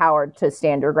feel empowered to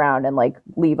stand your ground and like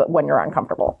leave when you're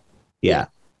uncomfortable. Yeah,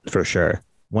 for sure.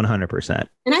 100%.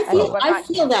 And I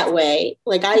feel that way.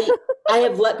 Like I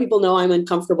have let people know I'm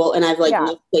uncomfortable and I've like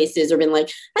left places or been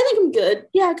like, I think I'm good.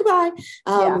 Yeah, goodbye.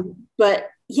 But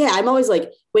yeah, I'm always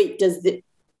like, wait,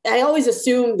 I always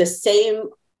assume the same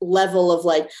level of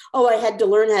like, oh, I had to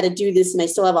learn how to do this and I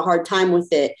still have a hard time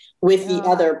with it with the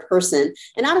other person.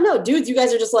 And I don't know, dudes, you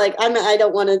guys are just like, I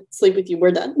don't want to sleep with you.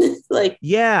 We're done. like,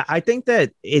 yeah, I think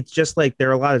that it's just like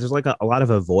there's like a lot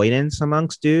of avoidance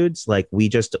amongst dudes. Like we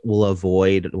just will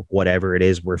avoid whatever it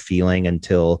is we're feeling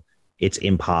until it's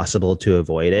impossible to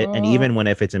avoid it. And even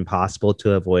if it's impossible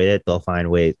to avoid it, we'll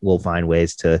find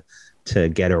ways to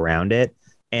get around it.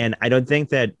 And I don't think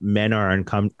that men are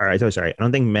I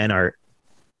don't think men are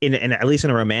in at least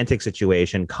in a romantic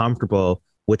situation, comfortable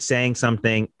with saying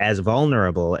something as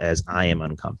vulnerable as I am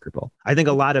uncomfortable. I think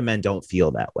a lot of men don't feel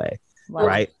that way,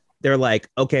 right? They're like,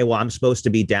 okay, well, I'm supposed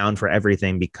to be down for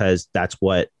everything because that's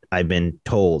what I've been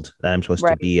told that I'm supposed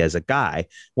to be as a guy.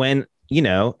 When,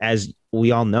 as we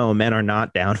all know, men are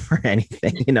not down for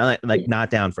anything, like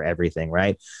not down for everything,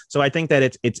 right? So I think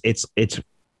that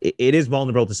it is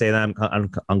vulnerable to say that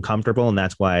I'm uncomfortable, and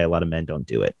that's why a lot of men don't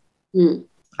do it.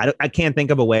 I can't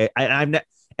think of a way. I've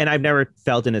never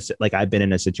felt I've been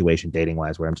in a situation dating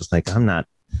wise where I'm just like, I'm not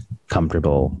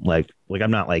comfortable. Like I'm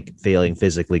not like feeling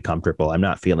physically comfortable. I'm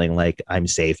not feeling like I'm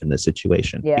safe in this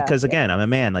situation because again, I'm a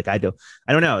man. Like I don't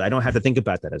know. I don't have to think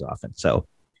about that as often. So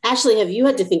Ashley, have you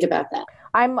had to think about that?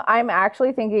 I'm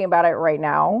actually thinking about it right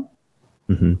now.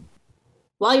 Mm-hmm.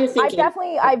 While you're thinking,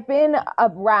 I've been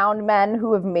around men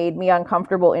who have made me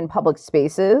uncomfortable in public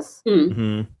spaces.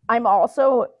 Mm-hmm. I'm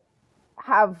also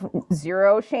have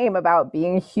zero shame about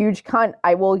being a huge cunt.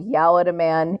 I will yell at a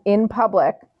man in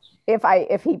public if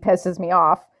he pisses me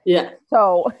off. Yeah.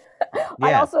 So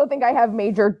I also think I have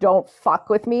major don't fuck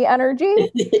with me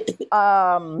energy.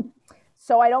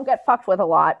 So I don't get fucked with a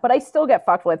lot, but I still get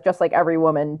fucked with just like every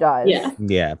woman does. Yeah.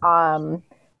 Yeah.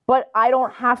 But I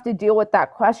don't have to deal with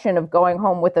that question of going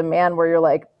home with a man where you're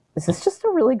like, is this just a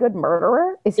really good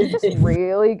murderer? Is he just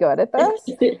really good at this?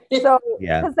 So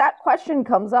because that question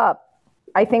comes up,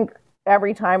 I think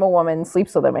every time a woman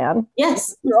sleeps with a man,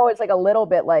 you're always like a little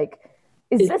bit like,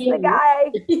 is this the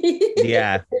guy?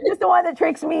 Yeah. Is this the one that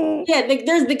tricks me? Yeah,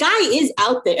 the guy is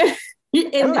out there.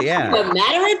 It's a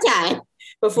matter of time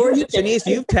before Shanice,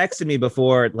 you've texted me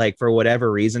before, like for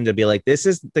whatever reason, to be like, this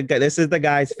is the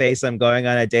guy's face I'm going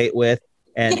on a date with,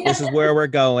 and this is where we're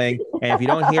going. And if you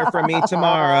don't hear from me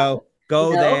tomorrow,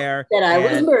 go there. That I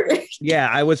was murdered. Yeah,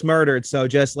 I was murdered. So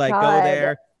just like go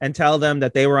there and tell them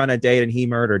that they were on a date and he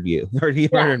murdered you or he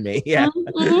murdered me. Yeah.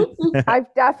 Mm-hmm.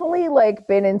 I've definitely like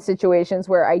been in situations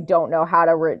where I don't know how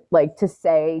to to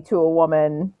say to a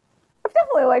woman. I've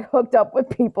definitely like hooked up with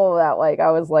people that like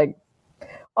I was like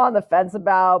on the fence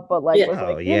about, but like was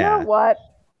like, you know what?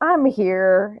 I'm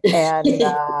here and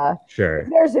sure. If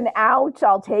there's an ouch,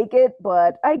 I'll take it,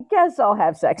 but I guess I'll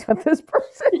have sex with this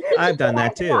person. I've done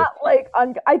that too.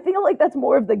 I feel like that's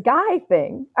more of the guy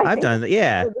thing. I've done that.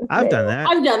 Yeah, I've done that.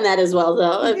 I've done that as well,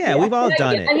 though. Yeah, we've all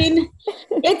done it. I mean,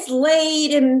 it's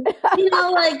late and,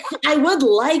 like I would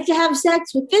like to have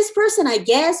sex with this person, I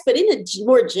guess, but in a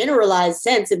more generalized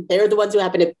sense, and they're the ones who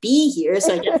happen to be here.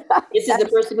 So I guess this is the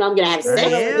person who I'm going to have sex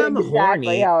with. I am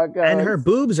horny, how it goes. And her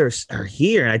boobs are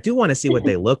here. And I do want to see what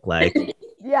they look like.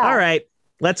 Yeah. All right,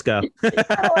 let's go. It's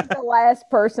kind of like the last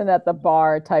person at the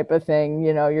bar type of thing.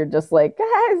 You're just like,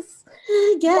 guys,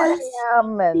 I guess. I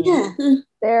am, and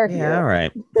they're here. Yeah, all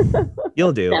right.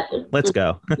 You'll do. Let's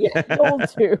go. You'll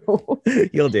do.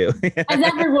 You'll do. As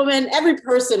every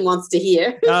person wants to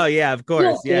hear. Oh yeah, of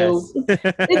course. Yes. If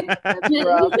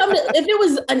it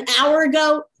was an hour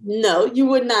ago, no, you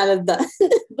would not have done.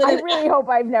 But I really hope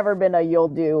I've never been a you'll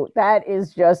do.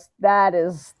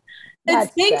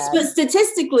 It stinks, but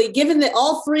statistically, given that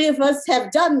all three of us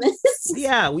have done this.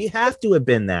 Yeah, we have to have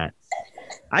been that.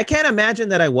 I can't imagine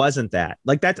that I wasn't that.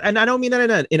 Like that's, and I don't mean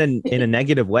that in a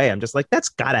negative way. I'm just like, that's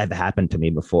gotta have happened to me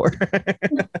before.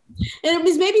 And it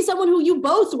was maybe someone who you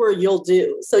both were, you'll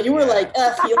do. So you were like,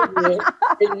 you'll do.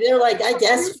 And they're like, I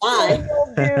guess fine.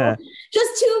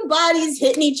 Just two bodies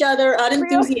hitting each other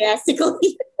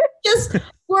unenthusiastically. just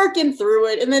working through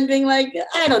it and then being like,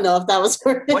 I don't know if that was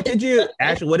worth it. What did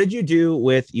you do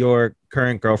with your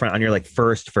current girlfriend on your like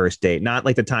first date? Not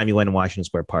like the time you went to Washington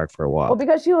Square Park for a walk. Well,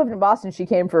 because she lived in Boston, she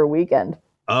came for a weekend.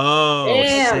 Oh,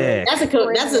 damn, sick. That's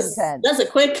a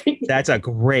quick. That's a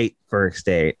great first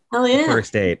date. Hell yeah.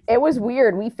 First date. It was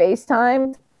weird. We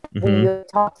FaceTimed. Mhm. We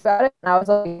talked about it, and I was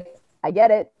like, I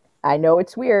get it. I know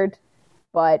it's weird,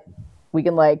 but we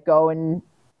can like go and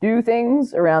do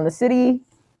things around the city,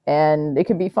 and it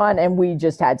could be fun. And we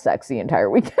just had sex the entire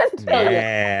weekend.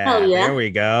 Yeah. Hell yeah. There we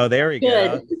go.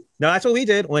 Good. No, that's what we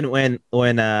did when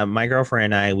my girlfriend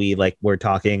and I, we like were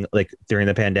talking like during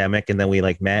the pandemic, and then we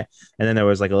like met, and then there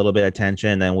was like a little bit of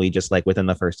tension, and then we just like within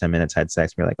the first 10 minutes had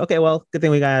sex. We were like, okay, well, good thing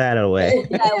we got that out of the way.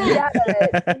 Yeah, we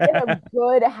had a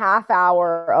good half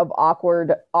hour of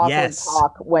awkward Yes.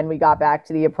 talk when we got back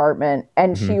to the apartment,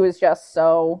 and Mhm. she was just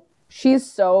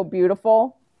she's so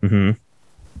beautiful. Hmm.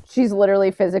 She's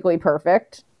literally physically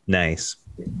perfect. Nice.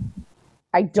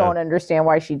 I don't understand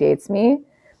why she dates me.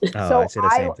 Oh, So I say the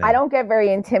same thing. I don't get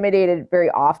very intimidated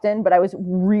very often, but I was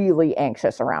really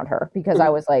anxious around her because I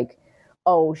was like,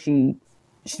 oh, she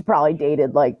probably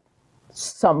dated like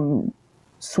some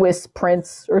Swiss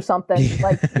prince or something.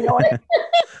 Like, you know what I mean?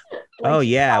 Like, Oh she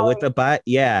yeah, probably- with the bi.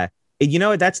 Yeah, you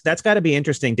know that's got to be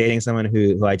interesting dating someone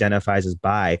who identifies as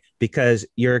bi, because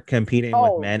you're competing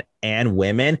Oh. with men and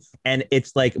women, and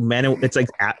it's like men. It's like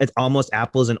it's almost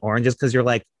apples and oranges, because you're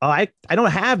like, oh, I don't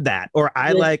have that, or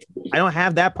I don't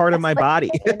have that part of my That's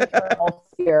body. like an internal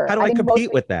fear. How do I think compete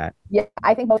most- with that? Yeah,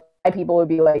 I think most people would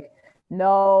be like,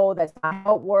 no, that's not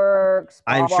how it works.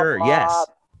 I'm blah, sure, blah, yes.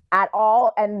 at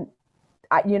all. And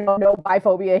no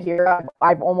biphobia here.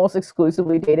 I've almost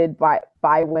exclusively dated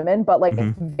by women, but like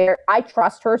Mhm. I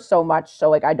trust her so much, so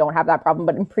like I don't have that problem.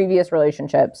 But in previous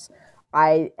relationships,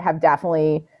 I have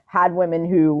definitely had women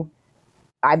who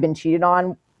I've been cheated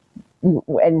on,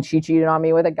 and she cheated on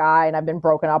me with a guy, and I've been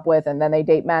broken up with, and then they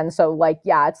date men. So like,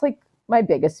 yeah, it's like my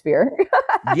biggest fear.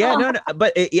 Yeah, no,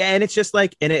 but and it's just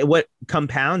like, what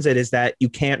compounds it is that you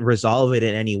can't resolve it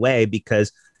in any way,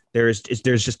 because there's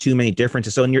just too many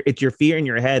differences. So it's your fear in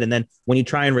your head, and then when you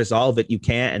try and resolve it, you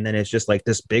can't, and then it's just like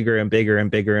this bigger and bigger and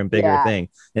bigger and bigger Yeah. thing,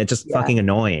 and it's just fucking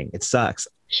annoying. It sucks.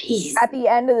 Jeez. At the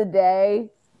end of the day,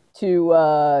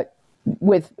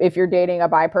 if you're dating a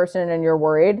bi person and you're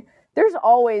worried, there's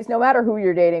always, no matter who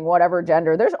you're dating, whatever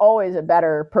gender, there's always a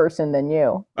better person than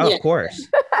you. Oh, Yeah. of course.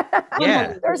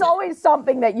 Yeah. There's always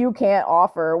something that you can't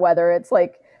offer, whether it's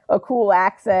like a cool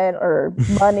accent or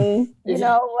money, you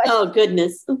know? Like, Oh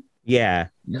goodness. Yeah,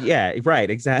 right,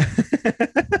 exactly.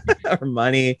 Or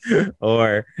money,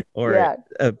 or Yeah.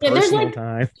 there's personal like-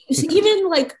 time. Even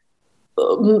like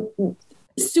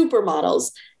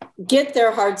supermodels get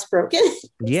their hearts broken.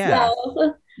 Yeah.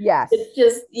 So yes. it's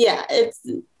just it's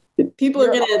people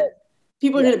are You're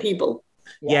gonna people.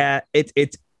 Yeah, it's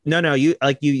no, you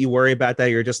worry about that.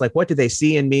 You're just like, what do they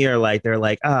see in me? Or like they're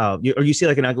like, oh, or you see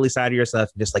like an ugly side of yourself,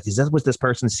 and just like, is that what this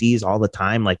person sees all the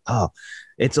time? Like, oh,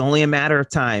 it's only a matter of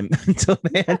time until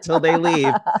they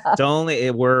leave. It's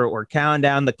only we're counting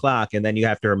down the clock, and then you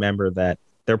have to remember that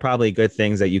there are probably good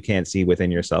things that you can't see within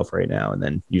yourself right now, and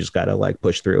then you just gotta like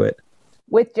push through it.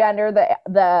 With gender,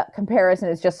 the comparison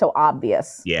is just so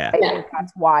obvious. Yeah. I think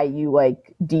that's why you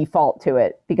like default to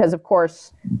it, because of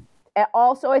course, and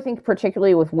also I think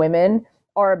particularly with women,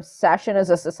 our obsession as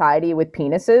a society with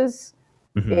penises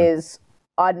Mhm. is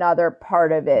another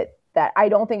part of it, that I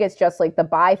don't think it's just like the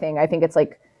bi thing. I think it's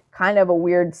like kind of a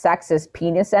weird sexist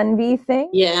penis envy thing,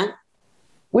 Yeah.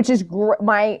 which is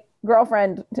my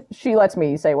girlfriend, she lets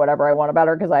me say whatever I want about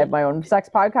her because I have my own sex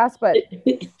podcast, but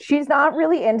she's not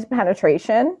really into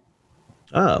penetration.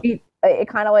 Oh, It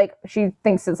kind of like, she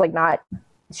thinks it's like not,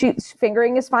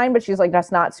 fingering is fine, but she's like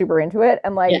that's not super into it,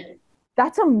 and like Yeah.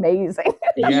 that's amazing.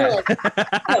 You're yeah. like,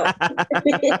 oh.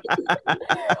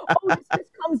 Oh, this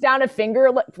comes down to finger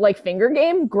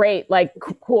game. Great, like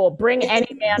cool. Bring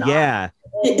any man. Yeah,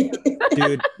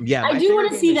 dude. Yeah, I my do want favorite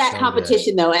to see game is that so good.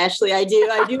 competition though, Ashley. I do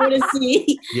want to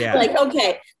see Yeah. like,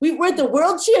 okay, we're at the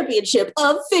world championship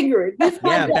of fingering. We've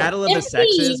Yeah, got battle of the 50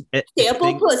 sexes.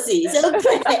 Sample pussies.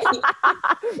 Okay.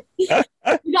 You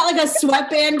got like a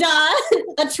sweatband on,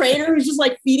 a trainer who's just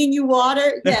like feeding you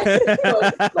water. Yeah.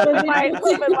 With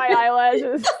my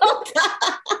eyelashes. Oh,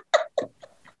 God.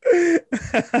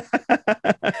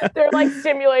 They're like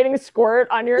simulating squirt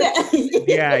on your.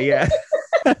 Yeah. yeah.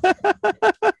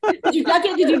 Did you duck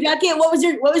it? Did you duck it? What was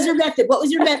your method? What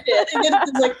was your method? And then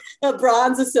it's like a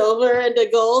bronze, a silver, and a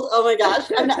gold. Oh my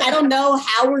gosh. I don't know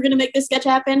how we're gonna make this sketch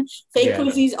happen. Fake Yeah.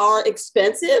 pussies are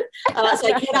expensive. So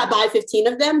I cannot buy 15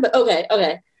 of them, but okay.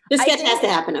 This I sketch think- has to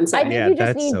happen. I'm I sorry. think Yeah, you just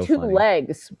that's need so two funny.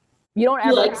 legs. You don't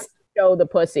ever have to show the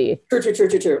pussy.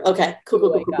 True. Okay,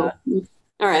 cool.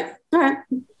 All right.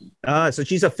 So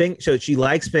so she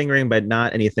likes fingering, but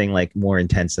not anything like more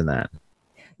intense than that.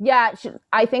 Yeah,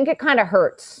 I think it kind of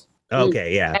hurts.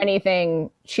 Okay, yeah. Anything.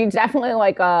 She's definitely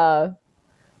like a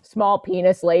small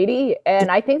penis lady, and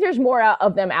I think there's more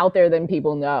of them out there than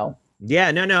people know.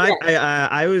 Yeah, no.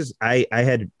 I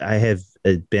have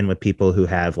been with people who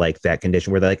have like that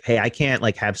condition where they're like, hey, I can't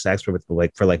like have sex for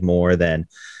more than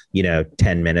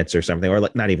 10 minutes or something, or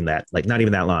like not even that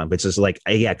long, but it's just like,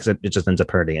 yeah, because it just ends up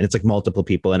hurting, and it's like multiple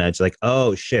people, and it's like,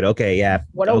 oh shit, okay, yeah.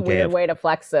 What a weird way to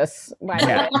flex this.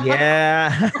 Yeah.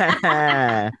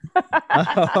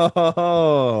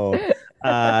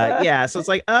 Yeah. So it's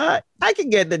like, I can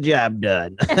get the job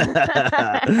done,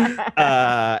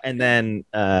 and then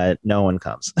no one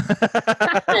comes.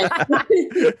 But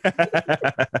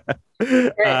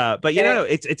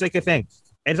it's like a thing.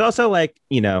 It's also like,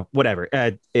 whatever.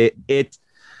 It's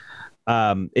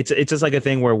just like a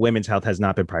thing where women's health has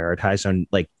not been prioritized. So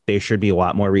like there should be a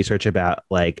lot more research about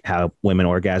like how women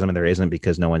orgasm, and there isn't,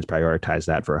 because no one's prioritized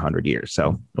that for 100 years.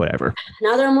 So whatever.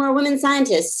 Now there are more women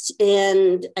scientists,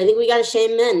 and I think we got to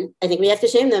shame men. I think we have to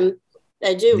shame them.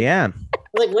 I do. Yeah.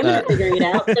 Like women are figuring it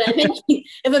out. But I think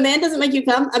if a man doesn't make you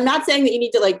come, I'm not saying that you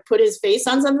need to like put his face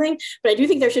on something, but I do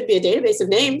think there should be a database of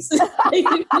names.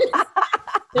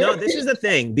 No, this is the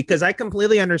thing, because I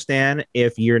completely understand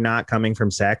if you're not coming from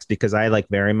sex, because I like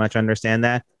very much understand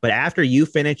that. But after you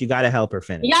finish, you got to help her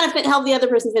finish. You got to help the other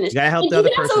person finish. You got to help the other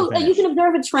person finish. You can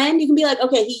observe a trend. You can be like,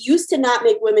 okay, he used to not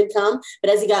make women come, but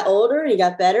as he got older, he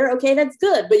got better. Okay, that's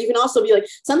good. But you can also be like,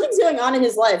 something's going on in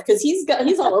his life, because he's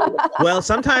all over the place. Well,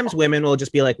 sometimes women will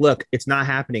just be like, look, it's not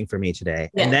happening for me today.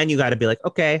 Yeah. And then you got to be like,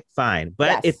 okay, fine.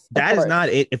 But if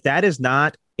that is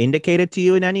not indicated to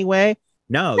you in any way,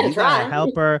 no, you got to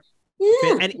help her.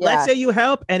 Yeah. And let's say you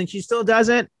help and she still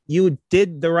doesn't, you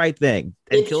did the right thing,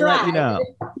 and she'll let you know.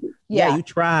 Yeah, you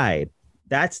tried.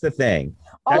 That's the thing.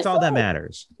 That's all that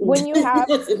matters. When you have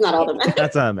it's not all that matters.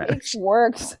 That's all that matters.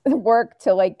 Work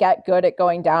to like get good at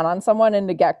going down on someone and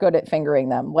to get good at fingering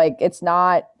them. Like it's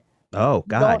not. Oh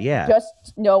God, yeah.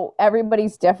 Just know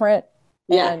everybody's different.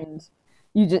 Yeah. And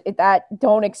you just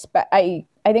don't expect. I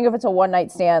think if it's a one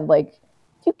night stand, like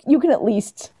you can at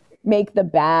least make the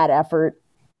bad effort.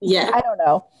 Yeah. I don't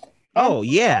know.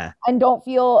 Yeah. And don't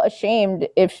feel ashamed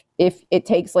if it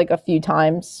takes like a few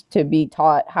times to be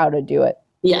taught how to do it.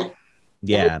 Yeah.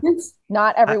 Yeah.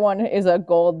 Not everyone is a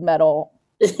gold medal.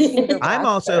 I'm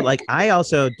also like, I am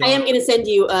going to send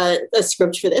you a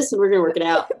script for this, and we're going to work it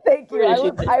out. Thank you.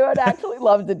 I would actually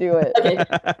love to do it. Okay.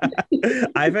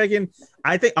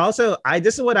 I think also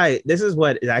this is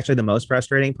what is actually the most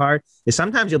frustrating part is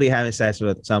sometimes you'll be having sex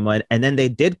with someone and then they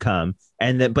did come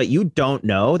but you don't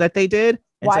know that they did.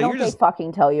 And why don't they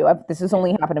fucking tell you? This has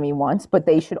only happened to me once, but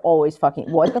they should always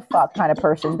fucking. What the fuck kind of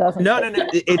person doesn't? No.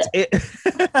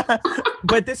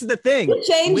 But this is the thing.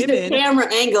 Change the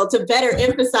camera angle to better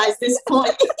emphasize this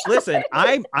point. Listen,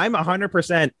 I'm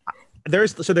 100%.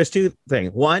 There's two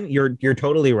things. One, you're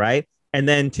totally right, and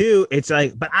then two, it's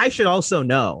like, but I should also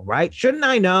know, right? Shouldn't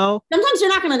I know? Sometimes you're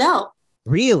not going to know.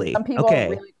 Really? Some people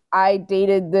I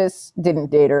didn't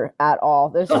date her at all.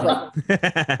 This is like,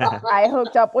 I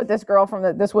hooked up with this girl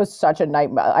this was such a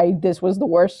nightmare. This was the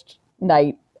worst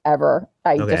night ever.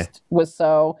 Just was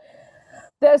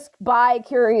this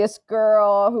bi-curious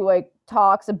girl who like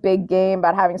talks a big game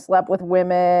about having slept with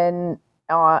women.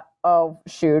 Oh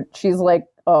shoot. She's like,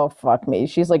 oh fuck me.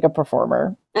 She's like a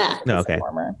performer.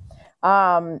 Performer.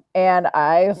 And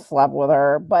I slept with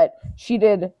her, but she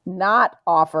did not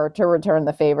offer to return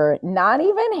the favor, not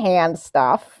even hand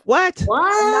stuff. What?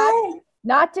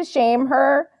 Not to shame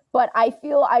her, but I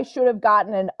feel I should have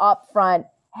gotten an upfront,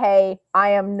 hey,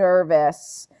 I am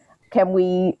nervous.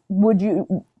 Would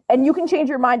you, and you can change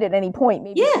your mind at any point.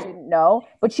 Maybe you didn't know,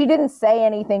 but she didn't say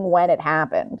anything when it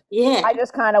happened. Yeah. I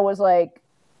just kind of was like,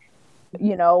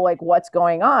 like what's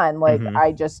going on? Like,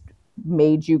 I just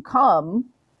made you come.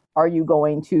 Are you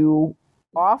going to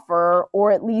offer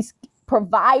or at least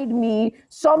provide me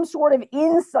some sort of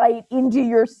insight into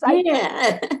your psyche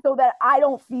so that I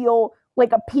don't feel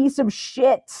like a piece of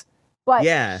shit? But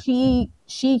she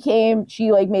came,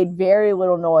 she like made very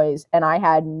little noise and I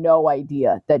had no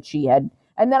idea that she had.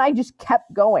 And then I just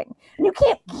kept going. And you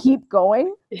can't keep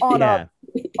going on a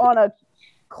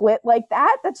clit like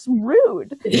that. That's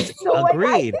rude. So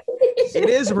agreed. It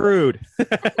is rude. She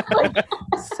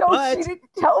didn't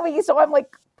tell me. So I'm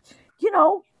like,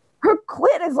 her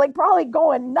clit is like probably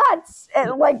going nuts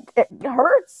and like it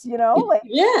hurts, like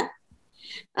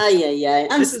Oh yeah.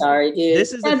 I'm sorry, dude.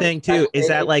 This is the thing too, is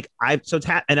that like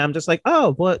and I'm just like,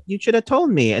 oh, well, you should have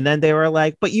told me. And then they were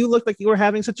like, but you looked like you were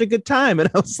having such a good time. And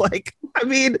I was like, I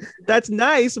mean, that's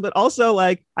nice, but also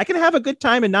like I can have a good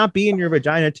time and not be in your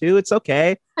vagina too. It's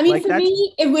okay. I mean, like, for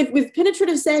me, with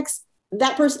penetrative sex,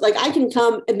 that person, like, I can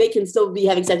come and they can still be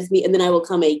having sex with me, and then I will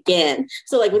come again.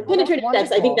 So like with penetrative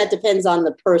sex, I think that depends on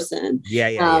the person.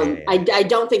 Yeah. I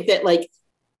don't think that, like,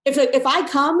 if I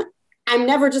come, I'm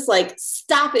never just like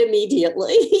stop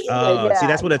immediately. Oh, see,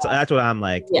 that's what I'm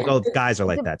like. Yeah. Oh, guys are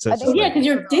like that. So yeah, because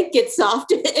your dick gets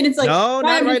soft, and it's like, no,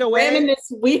 not right away. This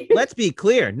weird... Let's be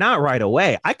clear, not right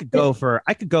away. I could go for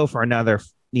another,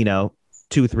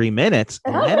 2-3 minutes,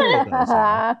 and then it goes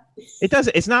on.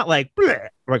 It's not like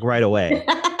right away.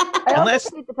 Unless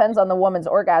think it depends on the woman's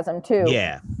orgasm too.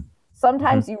 Yeah.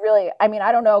 Sometimes you really, I mean,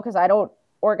 I don't know, because I don't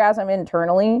orgasm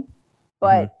internally,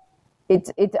 but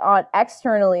it's on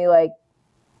externally. Like,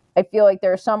 I feel like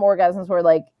there are some orgasms where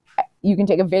like you can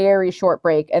take a very short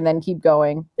break and then keep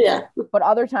going. Yeah. But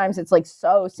other times it's like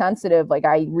so sensitive. Like,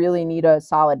 I really need a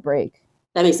solid break.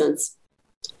 That makes sense.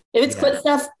 If it's clit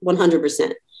stuff,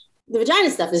 100%. The vagina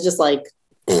stuff is just like,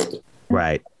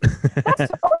 right. That's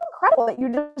so incredible that you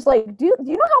just like, do you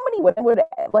know how many women would,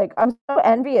 like, I'm so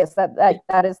envious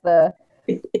that is the,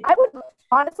 I would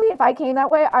honestly, if I came that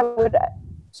way, I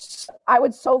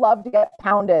would so love to get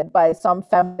pounded by some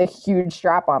femme with a huge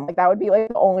strap on. Like, that would be like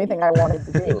the only thing I wanted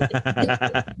to do.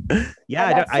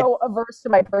 Yeah. I'm so averse to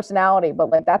my personality, but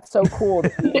like, that's so cool.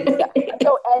 I'm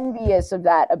so envious of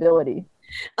that ability.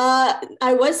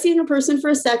 I was seeing a person for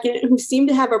a second who seemed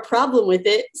to have a problem with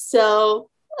it. So,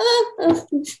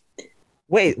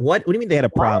 wait, what do you mean they had a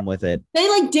problem with it? They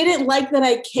like didn't like that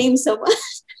I came so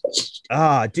much.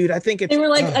 Oh, dude, I think they were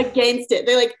like against it.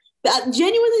 They're like,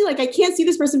 genuinely, like, I can't see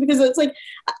this person because it's like,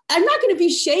 I'm not going to be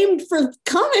shamed for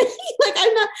coming. Like,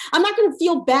 I'm not going to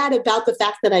feel bad about the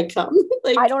fact that I come.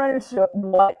 Like, I don't understand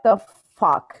what the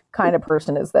fuck kind of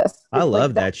person is this. I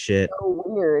love that shit. So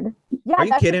weird. Yeah, are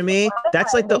you kidding me?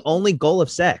 That's like the only goal of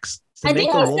sex. I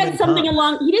think he said something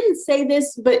along. He didn't say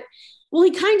this, but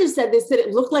he kind of said this, that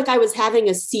it looked like I was having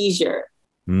a seizure.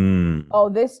 Oh,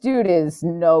 this dude is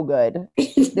no good.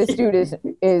 This dude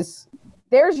is.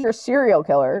 There's your serial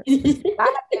killer.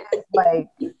 Like,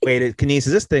 wait, Kenise,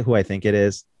 is this who I think it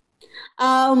is?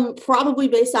 Probably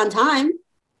based on time.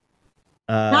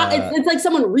 It's like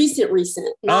someone recent.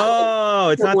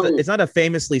 It's not a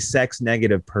famously sex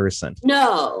negative person.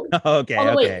 No.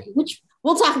 Okay.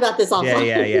 We'll talk about this offline.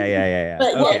 Yeah.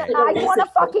 But okay. I want to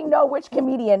fucking know which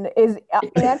comedian is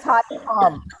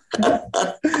anti-cum.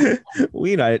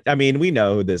 We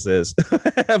know who this is.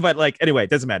 But like, anyway,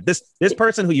 it doesn't matter. This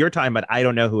person who you're talking about, I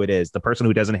don't know who it is. The person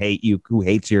who doesn't hate you, who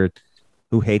hates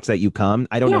that you come.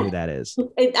 I don't know who that is.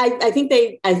 I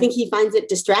think he finds it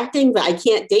distracting, but I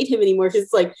can't date him anymore because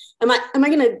it's like, am I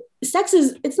gonna? Sex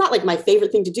is, it's not like my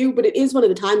favorite thing to do, but it is one of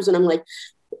the times when I'm like,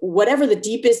 whatever the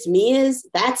deepest me is,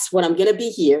 that's what I'm gonna be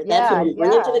here. That's what I'm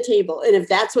bringing to the table. And if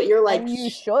that's what you're like, and you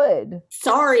should.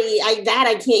 Sorry, I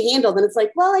can't handle. Then it's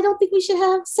like, well, I don't think we should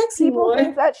have sex People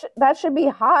anymore. Think that should be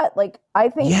hot. Like, I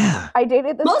think I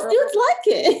dated this. Most dudes like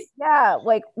it. Yeah,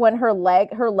 like when her leg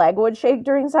would shake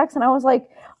during sex, and I was like,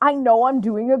 I know I'm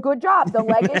doing a good job. The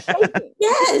leg is shaking.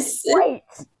 Yes. Great.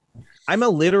 I'm a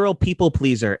literal people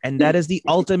pleaser, and that is the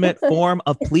ultimate form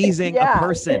of pleasing a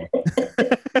person.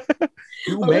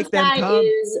 This guy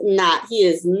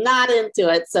is not into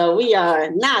it, so we are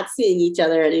not seeing each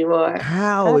other anymore.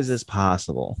 How is this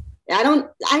possible? I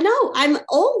know. I'm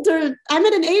older. I'm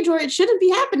at an age where it shouldn't be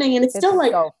happening, and it's still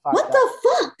like, so what the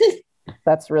fuck?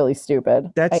 That's really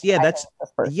stupid.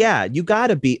 You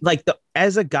gotta be like,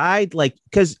 as a guy, like,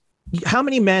 because how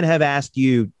many men have asked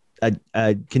you,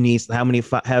 Kenise, how many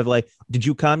have like, did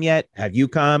you come yet? Have you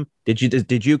come?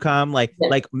 Did you come? Like,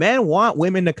 like, men want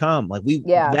women to come. Like,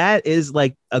 that is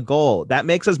like a goal that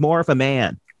makes us more of a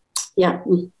man. Yeah.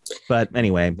 But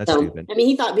anyway, that's stupid. I mean,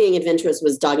 he thought being adventurous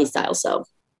was doggy style, so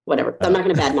whatever. I'm not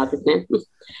going to badmouth this man.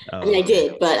 I mean, I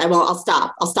did, but I won't.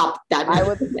 I'll stop that. I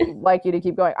would like you to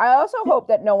keep going. I also hope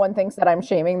that no one thinks that I'm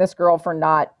shaming this girl for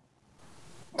not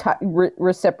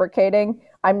reciprocating.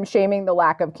 I'm shaming the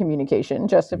lack of communication.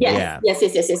 Just to yes.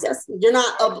 You're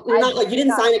not like, you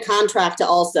didn't sign a contract to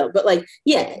also, but like,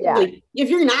 like, if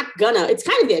you're not gonna, it's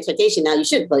kind of the expectation now. You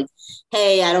should, like,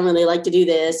 hey, I don't really like to do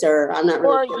this, or I'm not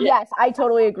really. Or yes, I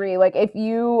totally agree. Like, if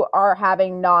you are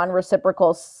having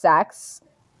non-reciprocal sex,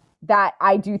 that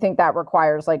I do think that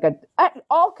requires like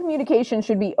all communication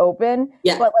should be open.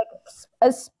 Yeah. But like,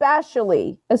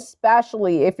 especially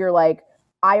if you're like,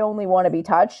 I only want to be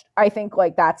touched, I think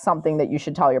like that's something that you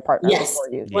should tell your partner. Yes, before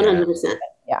you. 100%.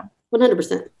 Yeah.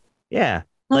 100%. Yeah.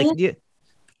 Like,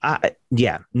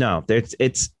 Yeah, no,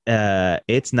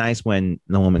 it's nice when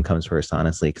the woman comes first,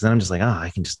 honestly, because I'm just like, oh, I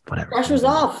can just whatever. Pressure's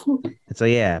off. So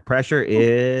yeah, pressure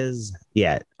is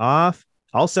off.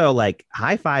 Also, like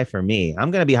high five for me.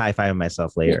 I'm gonna be high fiving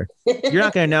myself later. You're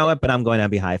not gonna know it, but I'm going to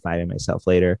be high fiving myself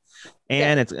later,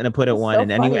 and it's gonna put it one. So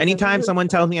and anytime funny. someone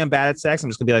tells me I'm bad at sex, I'm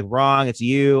just gonna be like, wrong. It's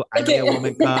you. I made a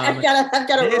woman come. I've got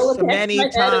to roll This many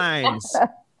times.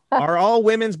 Are all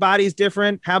women's bodies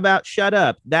different? How about shut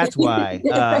up? That's why.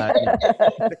 Well,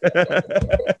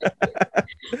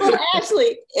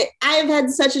 Ashley, I have had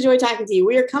such a joy talking to you.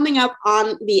 We are coming up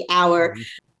on the hour.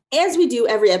 As we do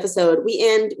every episode, we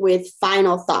end with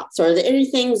final thoughts. Or are there any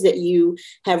things that you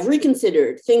have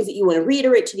reconsidered, things that you want to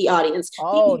reiterate to the audience?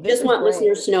 Oh, you just want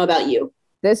listeners to know about you.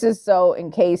 This is so in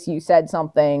case you said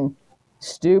something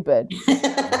stupid.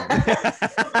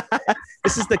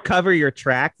 This is to cover your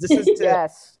tracks. This is to,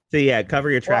 Yes. Cover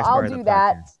your tracks. Well, part I'll of do the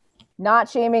that. podcast. Not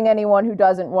shaming anyone who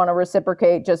doesn't want to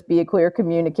reciprocate. Just be a clear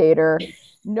communicator.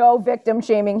 No victim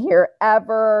shaming here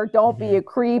ever. Don't be a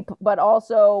creep, but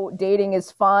also dating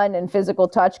is fun and physical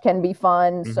touch can be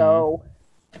fun. So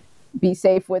be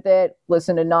safe with it.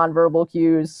 Listen to nonverbal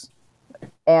cues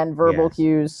and verbal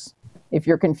cues. If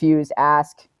you're confused,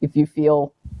 ask. If you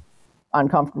feel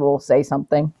uncomfortable, say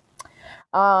something.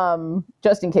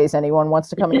 Just in case anyone wants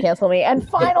to come and cancel me. And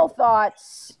final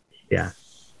thoughts. Yeah.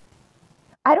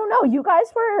 I don't know. You guys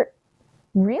were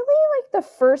really like the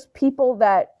first people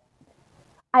that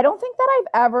I don't think that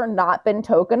I've ever not been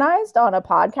tokenized on a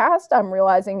podcast. I'm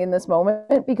realizing in this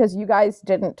moment because you guys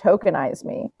didn't tokenize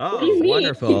me. Oh, do you mean?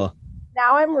 wonderful.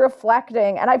 Now I'm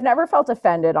reflecting, and I've never felt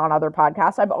offended on other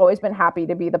podcasts. I've always been happy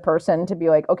to be the person to be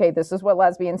like, okay, this is what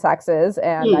lesbian sex is,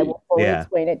 and I will fully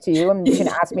explain it to you, and you can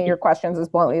ask me your questions as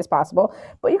bluntly as possible.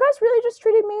 But you guys really just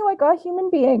treated me like a human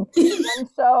being. And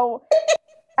so,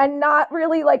 and not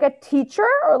really like a teacher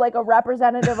or like a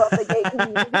representative of the gay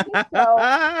community. So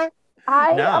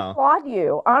I applaud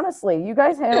you. Honestly, you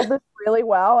guys handled this really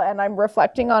well, and I'm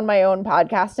reflecting on my own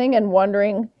podcasting and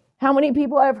wondering how many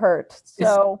people I've hurt.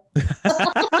 So,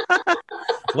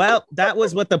 well, that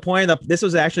was what the point of this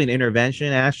was actually an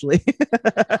intervention, Ashley.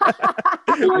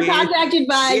 We were contacted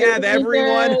by. We have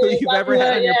everyone who you've ever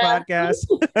had on your podcast.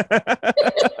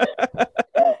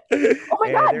 Oh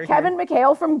my God, Kevin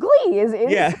McHale from Glee is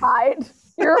inside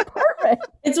your apartment.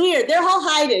 It's weird. They're all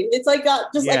hiding. It's like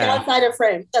just like outside a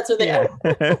frame. That's what they are.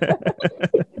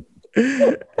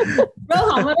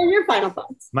 Rohan, what are your final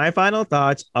thoughts? My final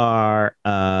thoughts are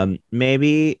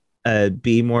maybe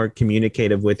be more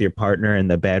communicative with your partner in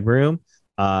the bedroom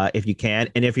if you can.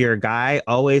 And if you're a guy,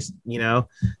 always,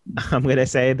 I'm going to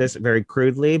say this very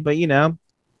crudely, but,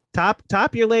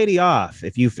 top your lady off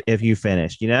if you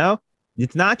finished,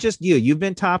 It's not just you. You've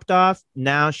been topped off.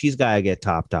 Now she's got to get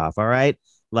topped off. All right.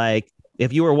 Like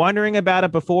if you were wondering about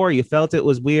it before, you felt it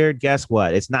was weird. Guess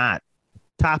what? It's not.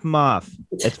 Top them off.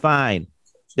 It's fine.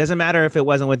 Doesn't matter if it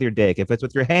wasn't with your dick. If it's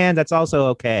with your hand, that's also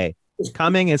okay.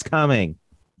 Coming is coming.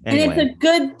 Anyway. And it's a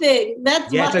good thing.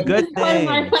 It's a good thing. One of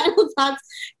my final thoughts.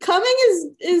 Coming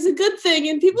is a good thing,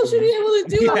 and people should be able to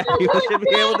do it. People should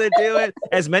be able to do it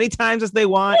as many times as they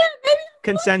want,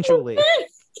 consensually.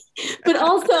 But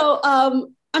also,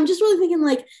 I'm just really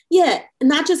thinking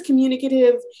not just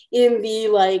communicative in the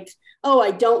like, oh,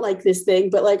 I don't like this thing,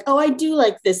 but like, oh, I do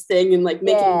like this thing, and like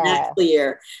making that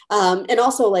clear. And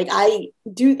also like I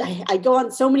go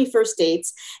on so many first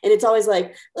dates, and it's always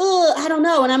like, oh, I don't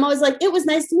know. And I'm always like, it was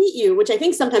nice to meet you, which I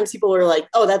think sometimes people are like,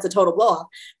 oh, that's a total blow off.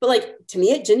 But like, to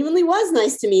me, it genuinely was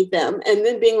nice to meet them. And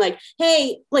then being like,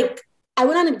 hey, like I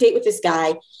went on a date with this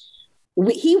guy.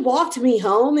 He walked me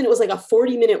home, and it was like a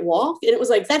 40-minute walk. And it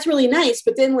was like, that's really nice.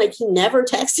 But then like, he never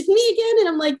texted me again. And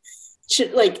I'm like,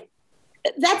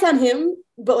 that's on him,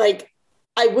 but like,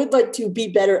 I would like to be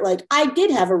better. Like, I did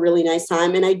have a really nice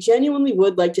time, and I genuinely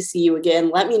would like to see you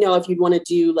again. Let me know if you'd want to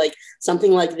do like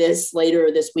something like this later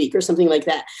this week or something like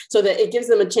that, so that it gives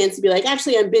them a chance to be like,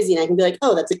 actually, I'm busy. And I can be like,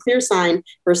 oh, that's a clear sign,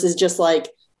 versus just like,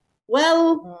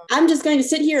 well, I'm just going to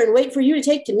sit here and wait for you to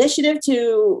take initiative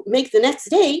to make the next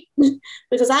date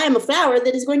because I am a flower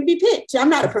that is going to be picked. I'm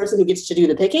not a person who gets to do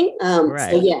the picking. Right.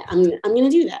 So yeah, I'm going to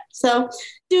do that. So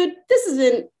dude,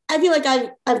 I feel like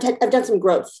I've done some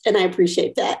growth, and I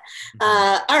appreciate that.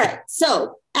 All right.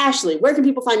 So Ashley, where can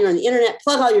people find you on the internet?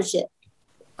 Plug all your shit.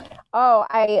 Oh,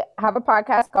 I have a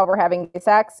podcast called We're Having Gay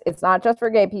Sex. It's not just for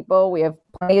gay people. We have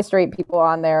plenty of straight people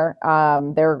on there.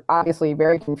 They're obviously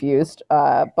very confused,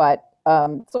 but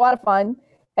it's a lot of fun.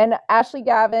 And Ashley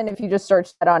Gavin, if you just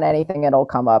search that on anything, it'll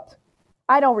come up.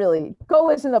 I don't really go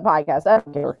listen to the podcast. I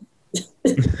don't care.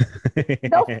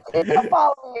 They'll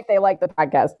follow me if they like the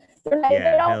podcast. They don't,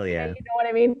 hell yeah. you know what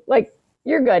I mean? Like,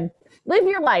 You're good. Live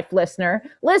your life, listener.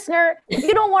 Listener, if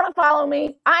you don't want to follow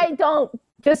me,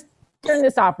 just turn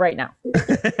this off right now.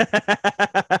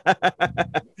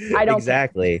 I don't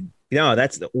exactly. Care. No,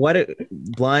 that's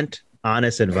blunt,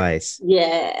 honest advice.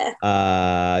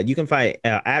 Yeah. You can find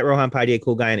at Rohan Padia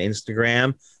Cool Guy on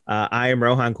Instagram. I am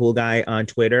Rohan Cool Guy on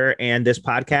Twitter. And this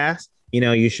podcast,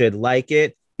 you should like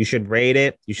it. You should rate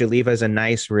it. You should leave us a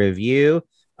nice review.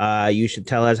 You should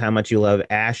tell us how much you love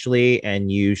Ashley,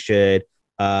 and you should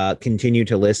continue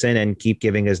to listen and keep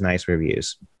giving us nice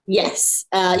reviews. Yes.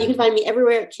 You can find me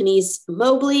everywhere at Kenise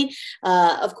Mobley.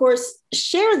 Of course,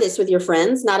 share this with your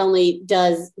friends. Not only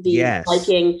does the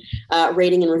liking,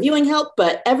 rating, and reviewing help,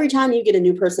 but every time you get a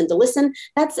new person to listen,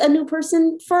 that's a new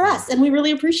person for us. And we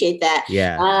really appreciate that.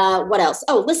 Yeah. What else?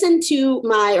 Oh, listen to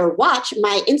watch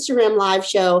my Instagram live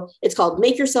show. It's called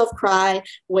Make Yourself Cry,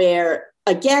 where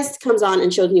a guest comes on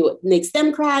and shows me what makes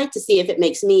them cry to see if it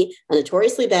makes me, a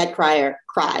notoriously bad crier,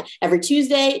 cry. Every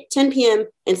Tuesday, 10 p.m.,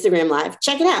 Instagram Live.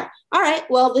 Check it out. All right.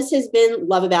 Well, this has been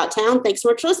Love About Town. Thanks so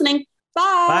much for listening.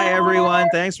 Bye. Bye, everyone.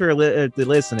 Thanks for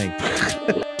listening.